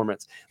best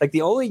performance. Like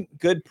the only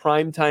good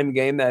primetime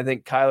game that I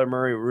think Kyler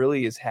Murray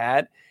really has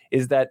had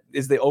is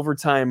the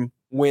overtime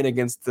win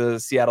against the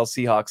Seattle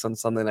Seahawks on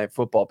Sunday Night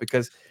Football.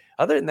 Because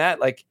other than that,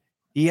 like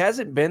he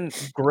hasn't been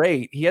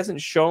great. He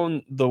hasn't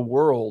shown the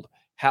world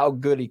how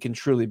good he can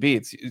truly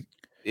be.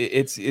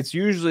 It's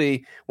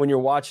usually when you're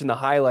watching the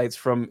highlights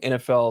from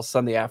NFL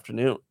Sunday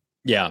afternoon.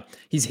 Yeah,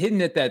 he's hitting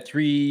at that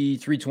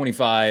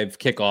 3:25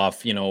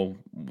 kickoff,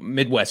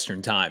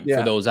 Midwestern time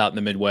for those out in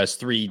the Midwest,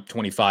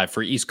 3:25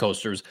 for East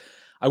Coasters.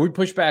 I would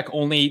push back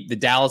only the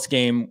Dallas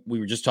game we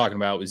were just talking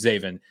about with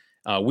Zaven.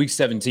 Week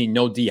 17,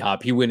 no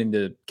D-Hop. He went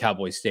into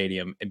Cowboys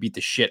Stadium and beat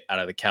the shit out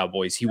of the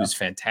Cowboys. He was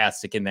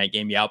fantastic in that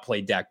game. He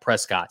outplayed Dak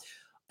Prescott.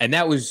 And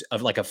that was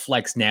like a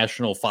flex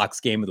national Fox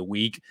game of the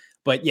week.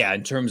 But yeah,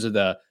 in terms of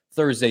the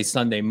Thursday,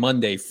 Sunday,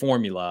 Monday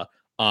formula,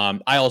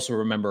 I also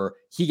remember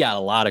he got a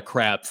lot of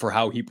crap for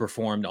how he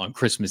performed on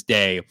Christmas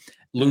Day,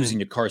 losing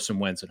to Carson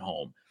Wentz at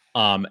home.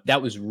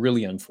 That was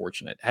really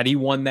unfortunate. Had he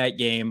won that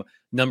game,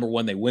 number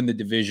one, they win the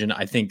division.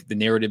 I think the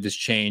narrative has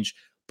changed.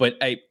 But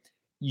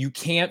you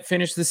can't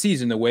finish the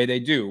season the way they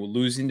do,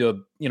 losing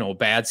to a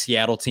bad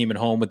Seattle team at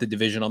home with the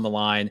division on the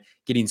line,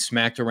 getting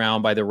smacked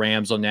around by the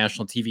Rams on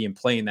national TV and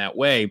playing that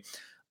way.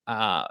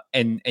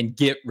 And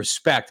get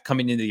respect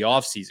coming into the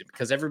offseason,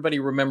 because everybody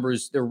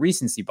remembers their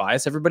recency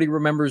bias. Everybody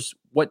remembers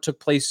what took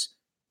place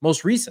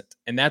most recent.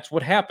 And that's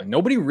what happened.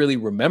 Nobody really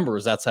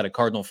remembers, outside of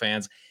Cardinal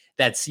fans,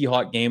 that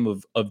Seahawk game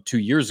of 2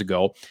 years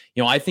ago.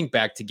 I think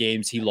back to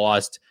games he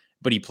lost,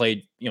 but he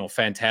played,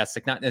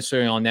 fantastic, not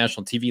necessarily on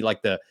national TV,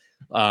 like the,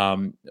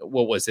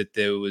 what was it?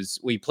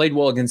 We played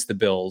well against the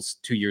Bills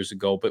 2 years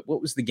ago, but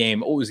what was the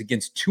game? Oh, it was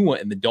against Tua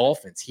and the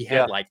Dolphins. He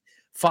had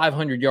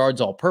 500 yards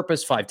all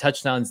purpose, 5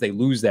 touchdowns. They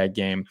lose that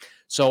game.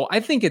 So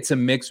I think it's a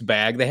mixed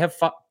bag. They have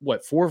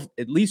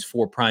at least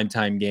 4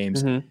 primetime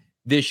games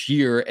this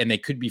year, and they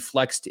could be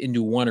flexed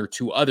into 1 or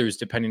 2 others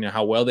depending on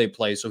how well they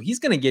play. So he's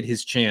going to get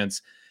his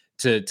chance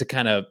to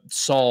kind of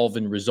solve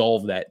and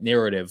resolve that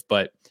narrative.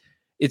 But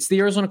it's the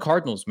Arizona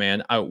Cardinals,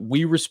 man.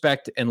 We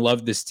respect and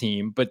love this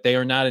team, but they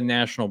are not a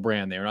national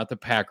brand. They are not the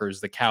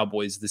Packers, the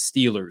Cowboys, the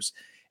Steelers.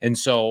 And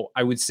so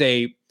I would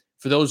say,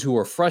 for those who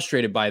are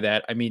frustrated by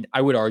that, I mean,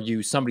 I would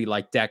argue somebody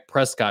like Dak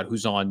Prescott,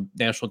 who's on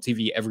national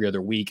TV every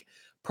other week,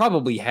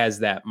 probably has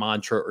that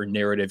mantra or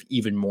narrative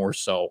even more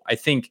so. I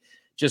think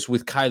just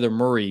with Kyler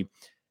Murray,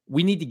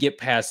 we need to get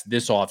past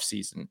this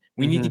offseason.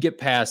 We need to get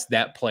past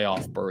that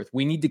playoff berth.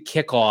 We need to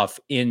kick off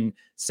in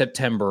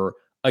September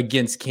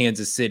against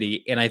Kansas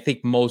City, and I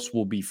think most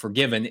will be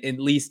forgiven, at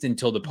least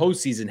until the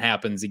postseason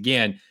happens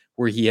again,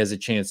 where he has a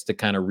chance to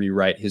kind of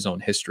rewrite his own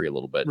history a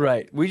little bit.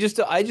 Right.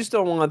 I just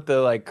don't want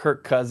the like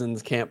Kirk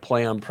Cousins can't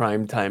play on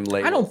primetime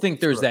label. I don't think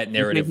there's that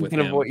narrative with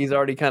him. He's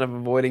already kind of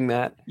avoiding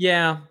that.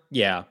 Yeah.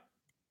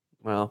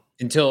 Well,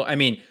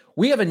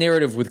 we have a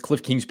narrative with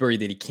Cliff Kingsbury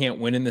that he can't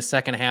win in the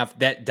second half.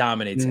 That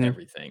dominates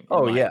everything.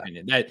 Oh yeah.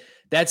 Opinion.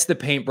 That's the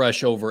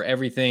paintbrush over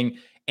everything.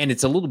 And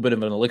it's a little bit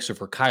of an elixir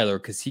for Kyler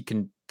because he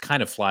can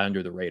kind of fly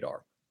under the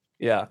radar.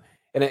 Yeah.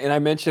 And I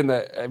mentioned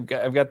that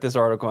I've got this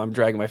article, I'm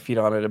dragging my feet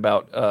on it,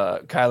 about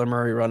Kyler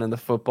Murray running the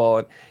football.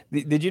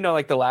 And did you know,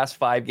 like, the last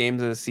 5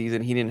 games of the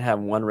season, he didn't have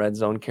 1 red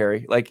zone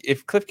carry? Like,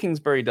 if Cliff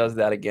Kingsbury does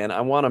that again,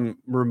 I want him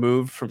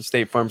removed from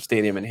State Farm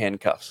Stadium in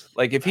handcuffs.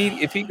 Like, if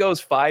he goes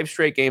 5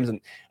 straight games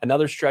and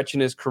another stretch in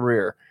his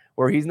career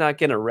where he's not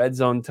getting a red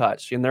zone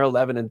touch, and they're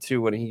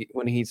 11-2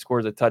 when he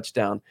scores a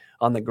touchdown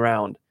on the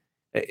ground,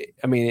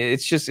 I mean,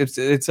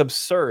 it's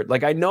absurd.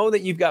 Like, I know that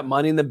you've got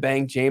money in the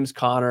bank, James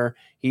Conner.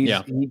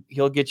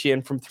 He'll get you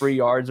in from 3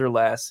 yards or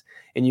less.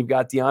 And you've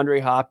got DeAndre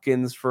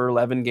Hopkins for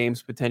 11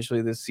 games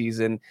potentially this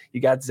season.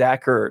 You got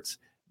Zach Ertz.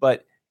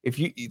 But if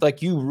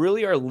you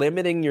really are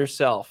limiting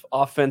yourself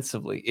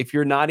offensively, if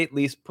you're not at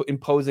least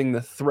imposing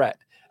the threat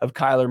of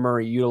Kyler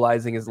Murray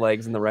utilizing his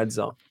legs in the red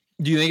zone.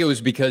 Do you think it was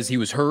because he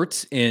was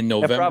hurt in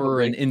November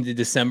and into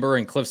December,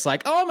 and Cliff's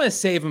like, "Oh, I'm going to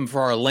save him for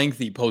our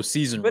lengthy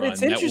postseason run"? But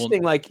it's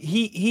interesting. Like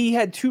he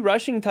had 2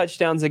 rushing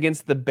touchdowns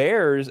against the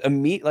Bears,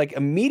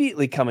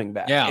 immediately coming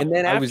back. Yeah, and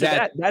then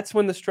after that's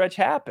when the stretch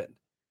happened.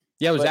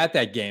 Yeah, I was at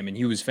that game, and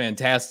he was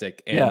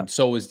fantastic, and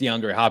so was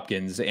DeAndre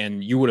Hopkins.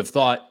 And you would have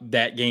thought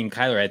that game,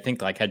 Kyler, I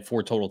think, had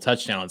 4 total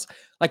touchdowns.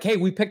 Like, hey,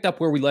 we picked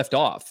up where we left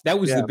off. That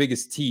was the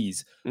biggest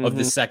tease of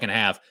the second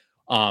half.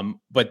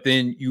 But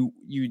then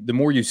the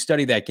more you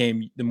study that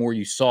game, the more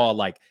you saw,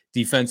 like,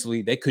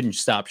 defensively, they couldn't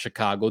stop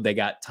Chicago. They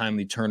got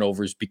timely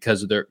turnovers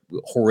because of their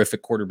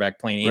horrific quarterback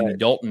playing Andy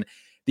Dalton.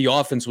 The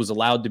offense was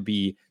allowed to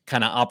be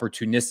kind of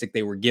opportunistic.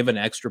 They were given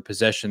extra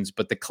possessions,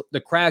 but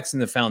the cracks in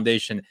the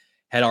foundation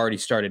had already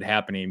started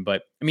happening.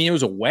 But I mean, it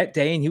was a wet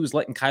day and he was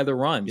letting Kyler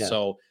run. Yeah.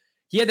 So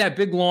he had that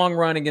big long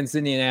run against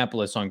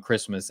Indianapolis on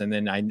Christmas. And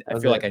then I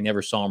feel like I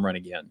never saw him run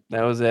again.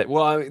 That was it.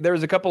 Well, there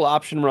was a couple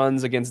option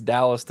runs against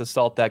Dallas to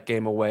salt that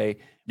game away.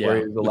 Where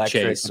he was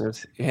electric. It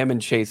was him and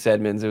Chase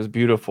Edmonds. It was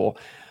beautiful.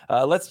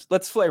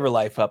 Let's flavor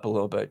life up a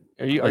little bit.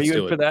 Are you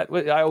in for that?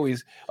 I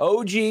always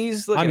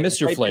OGs. Look, I'm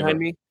Mr. Flavor.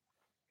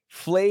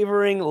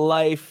 Flavoring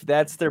life.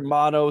 That's their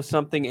motto.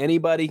 Something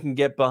anybody can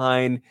get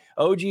behind.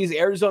 OG's,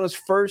 Arizona's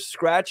first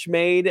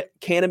scratch-made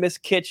cannabis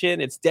kitchen.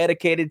 It's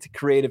dedicated to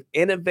creative,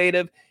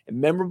 innovative, and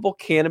memorable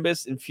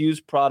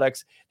cannabis-infused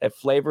products that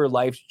flavor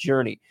life's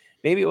journey.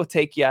 Maybe it will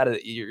take you out of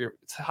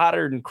it's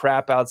hotter than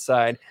crap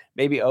outside.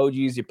 Maybe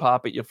OG's, you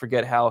pop it, you'll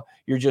forget how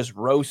you're just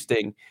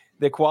roasting.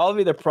 The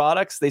quality of the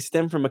products, they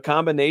stem from a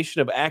combination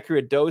of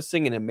accurate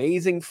dosing and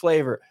amazing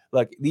flavor.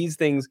 Look, these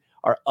things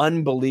are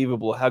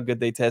unbelievable how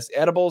good they taste.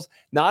 Edibles,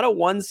 not a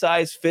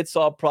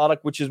one-size-fits-all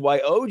product, which is why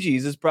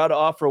OG's is proud to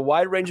offer a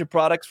wide range of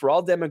products for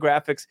all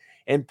demographics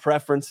and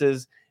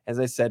preferences. As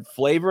I said,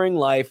 flavoring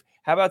life.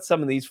 How about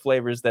some of these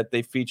flavors that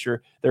they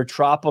feature? Their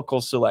tropical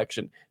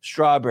selection: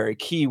 strawberry,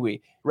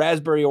 kiwi,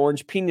 raspberry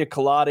orange, pina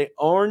colada,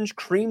 orange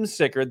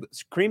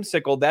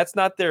creamsicle. That's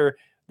not their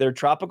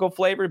tropical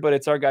flavor, but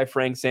it's our guy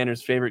Frank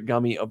Sanders' favorite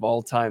gummy of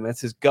all time. That's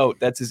his GOAT.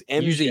 That's his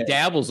MJ. Usually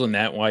dabbles on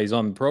that while he's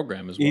on the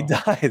program as well.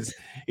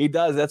 He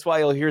does. That's why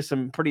you'll hear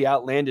some pretty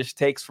outlandish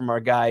takes from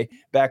our guy,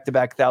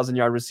 back-to-back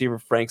 1,000-yard receiver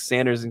Frank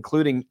Sanders,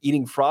 including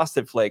eating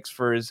Frosted Flakes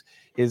for his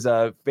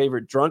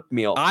favorite drunk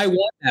meal. I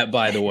want that,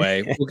 by the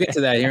way. We'll get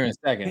to that here in a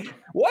second.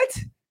 What?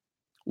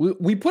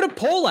 We put a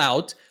poll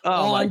out.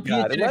 Oh my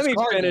God. Let me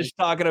finish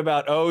talking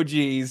about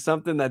OGs,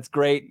 something that's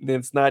great.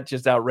 It's not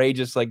just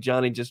outrageous like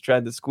Johnny just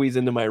tried to squeeze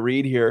into my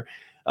read here.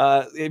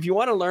 If you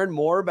want to learn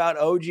more about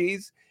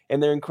OGs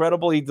and their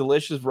incredibly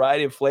delicious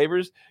variety of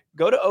flavors,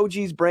 go to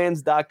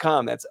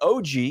ogsbrands.com. That's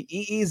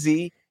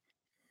OGEEZ.com.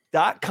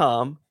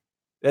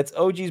 That's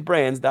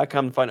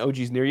ogsbrands.com to find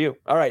OGs near you.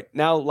 All right,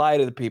 now lie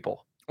to the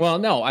people. Well,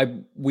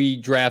 no, we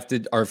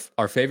drafted our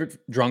favorite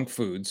drunk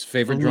foods,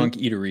 drunk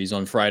eateries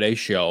on Friday's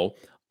show.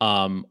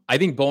 I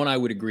think Bo and I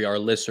would agree our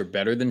lists are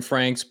better than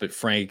Frank's, but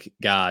Frank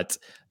got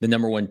the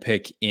number 1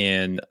 pick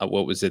in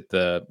what was it?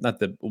 Not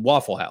the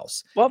Waffle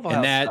House.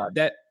 And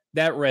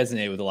that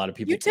resonated with a lot of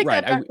people. You take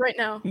that back right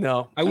now.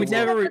 No, I would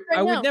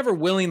never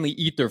willingly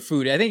eat their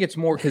food. I think it's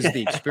more because of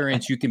the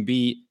experience. You can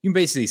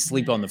basically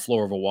sleep on the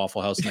floor of a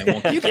Waffle House and they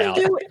won't kick you out.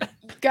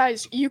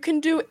 Guys, you can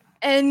do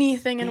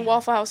anything in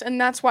Waffle House,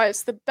 and that's why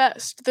it's the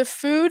best. The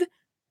food,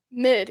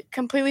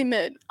 completely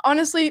mid.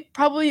 Honestly,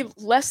 probably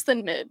less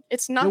than mid.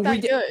 It's not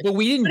that good. But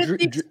we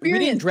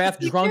didn't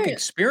draft drunk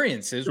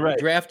experiences. Right.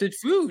 We drafted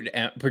food.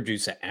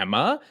 Producer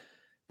Emma,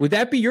 would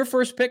that be your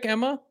first pick,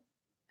 Emma,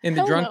 in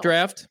the drunk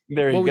draft?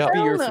 There you go.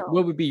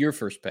 What would be your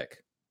first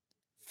pick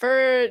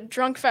for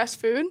drunk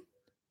fast food?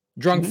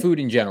 Drunk food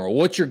in general.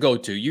 What's your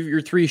go-to?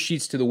 You're 3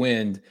 sheets to the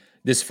wind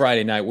this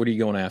Friday night. What are you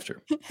going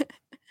after?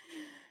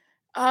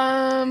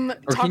 Taco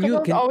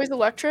Bell's always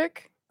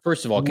electric.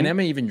 First of all, can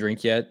Emma even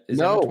drink yet?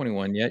 Is Emma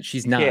 21 yet?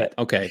 She's not. Yeah.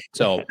 Okay,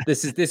 so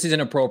this is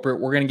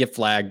inappropriate. We're gonna get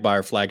flagged by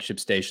our flagship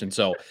station.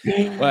 So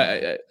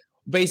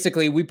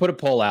basically, we put a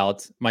poll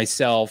out.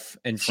 Myself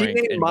and Frank.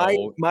 She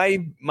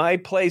named my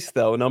place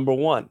though. Number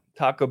 1,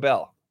 Taco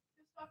Bell.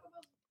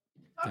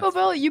 Taco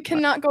Bell, you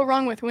cannot go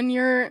wrong with when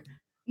you're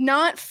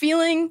not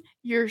feeling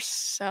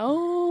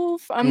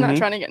yourself. I'm not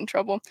trying to get in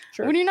trouble.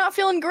 Sure. When you're not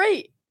feeling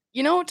great.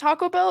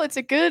 Taco Bell, it's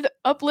a good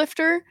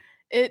uplifter.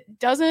 It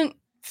doesn't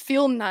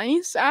feel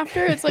nice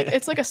after. It's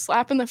like a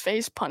slap in the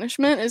face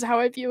punishment is how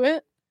I view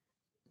it.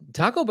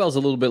 Taco Bell's a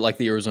little bit like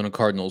the Arizona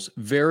Cardinals.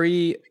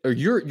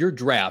 Your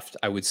draft,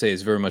 I would say,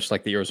 is very much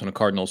like the Arizona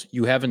Cardinals.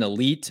 You have an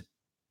elite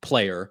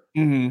player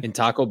in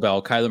Taco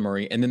Bell, Kyler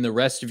Murray, and then the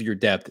rest of your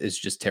depth is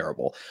just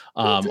terrible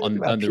on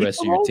the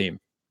rest of your team.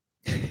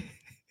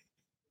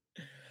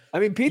 I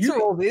mean, Pizza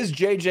Rolls is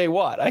JJ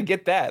Watt. I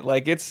get that.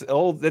 Like, it's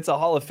old. It's a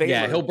Hall of Famer.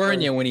 Yeah, he'll burn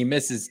you when he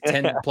misses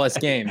 10 plus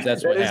games.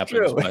 That's what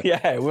happens. True. But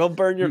yeah, we'll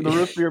burn the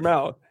roof of your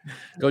mouth.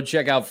 Go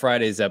check out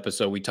Friday's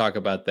episode. We talk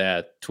about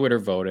that. Twitter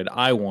voted.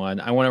 I won.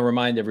 I want to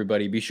remind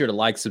everybody, be sure to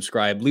like,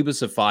 subscribe, leave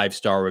us a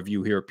 5-star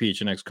review here at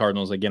PHNX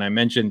Cardinals. Again, I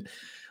mentioned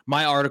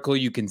my article.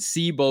 You can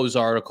see Bo's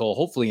article,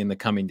 hopefully in the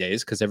coming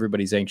days, because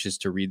everybody's anxious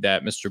to read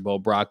that. Mr. Bo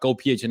Brock, go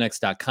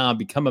phnx.com,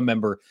 become a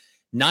member.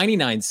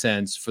 99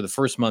 cents for the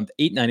first month,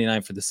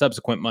 $8.99 for the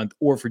subsequent month,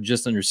 or for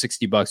just under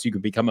 $60, you can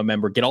become a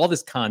member, get all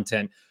this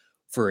content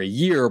for a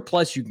year.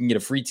 Plus, you can get a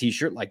free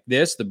t-shirt like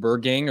this, the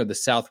Burgang or the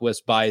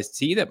Southwest Bias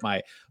tee that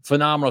my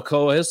phenomenal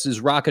co-host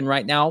is rocking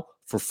right now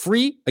for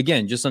free.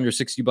 Again, just under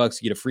 $60,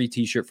 you get a free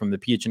t-shirt from the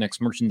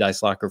PHNX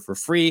merchandise locker for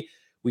free.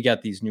 We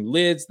got these new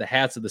lids, the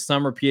hats of the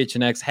summer,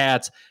 PHNX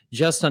hats,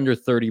 just under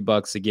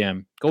 $30.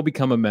 Again, go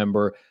become a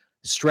member.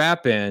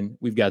 Strap in.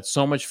 We've got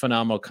so much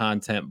phenomenal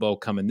content, Bo,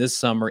 coming this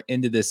summer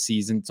into this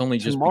season. It's only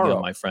just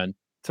begun, my friend.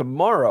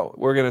 Tomorrow,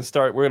 we're going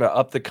to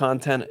up the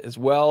content as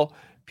well.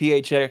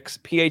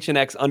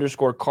 PHNX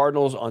underscore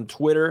Cardinals on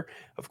Twitter.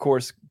 Of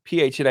course,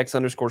 PHNX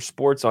underscore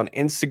sports on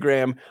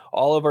Instagram.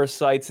 All of our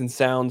sights and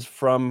sounds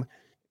from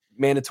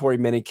mandatory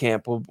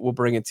minicamp. We'll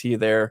bring it to you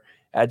there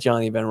at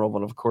Johnny Venerable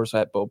and, of course,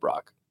 at Bo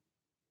Brock.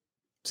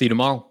 See you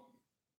tomorrow.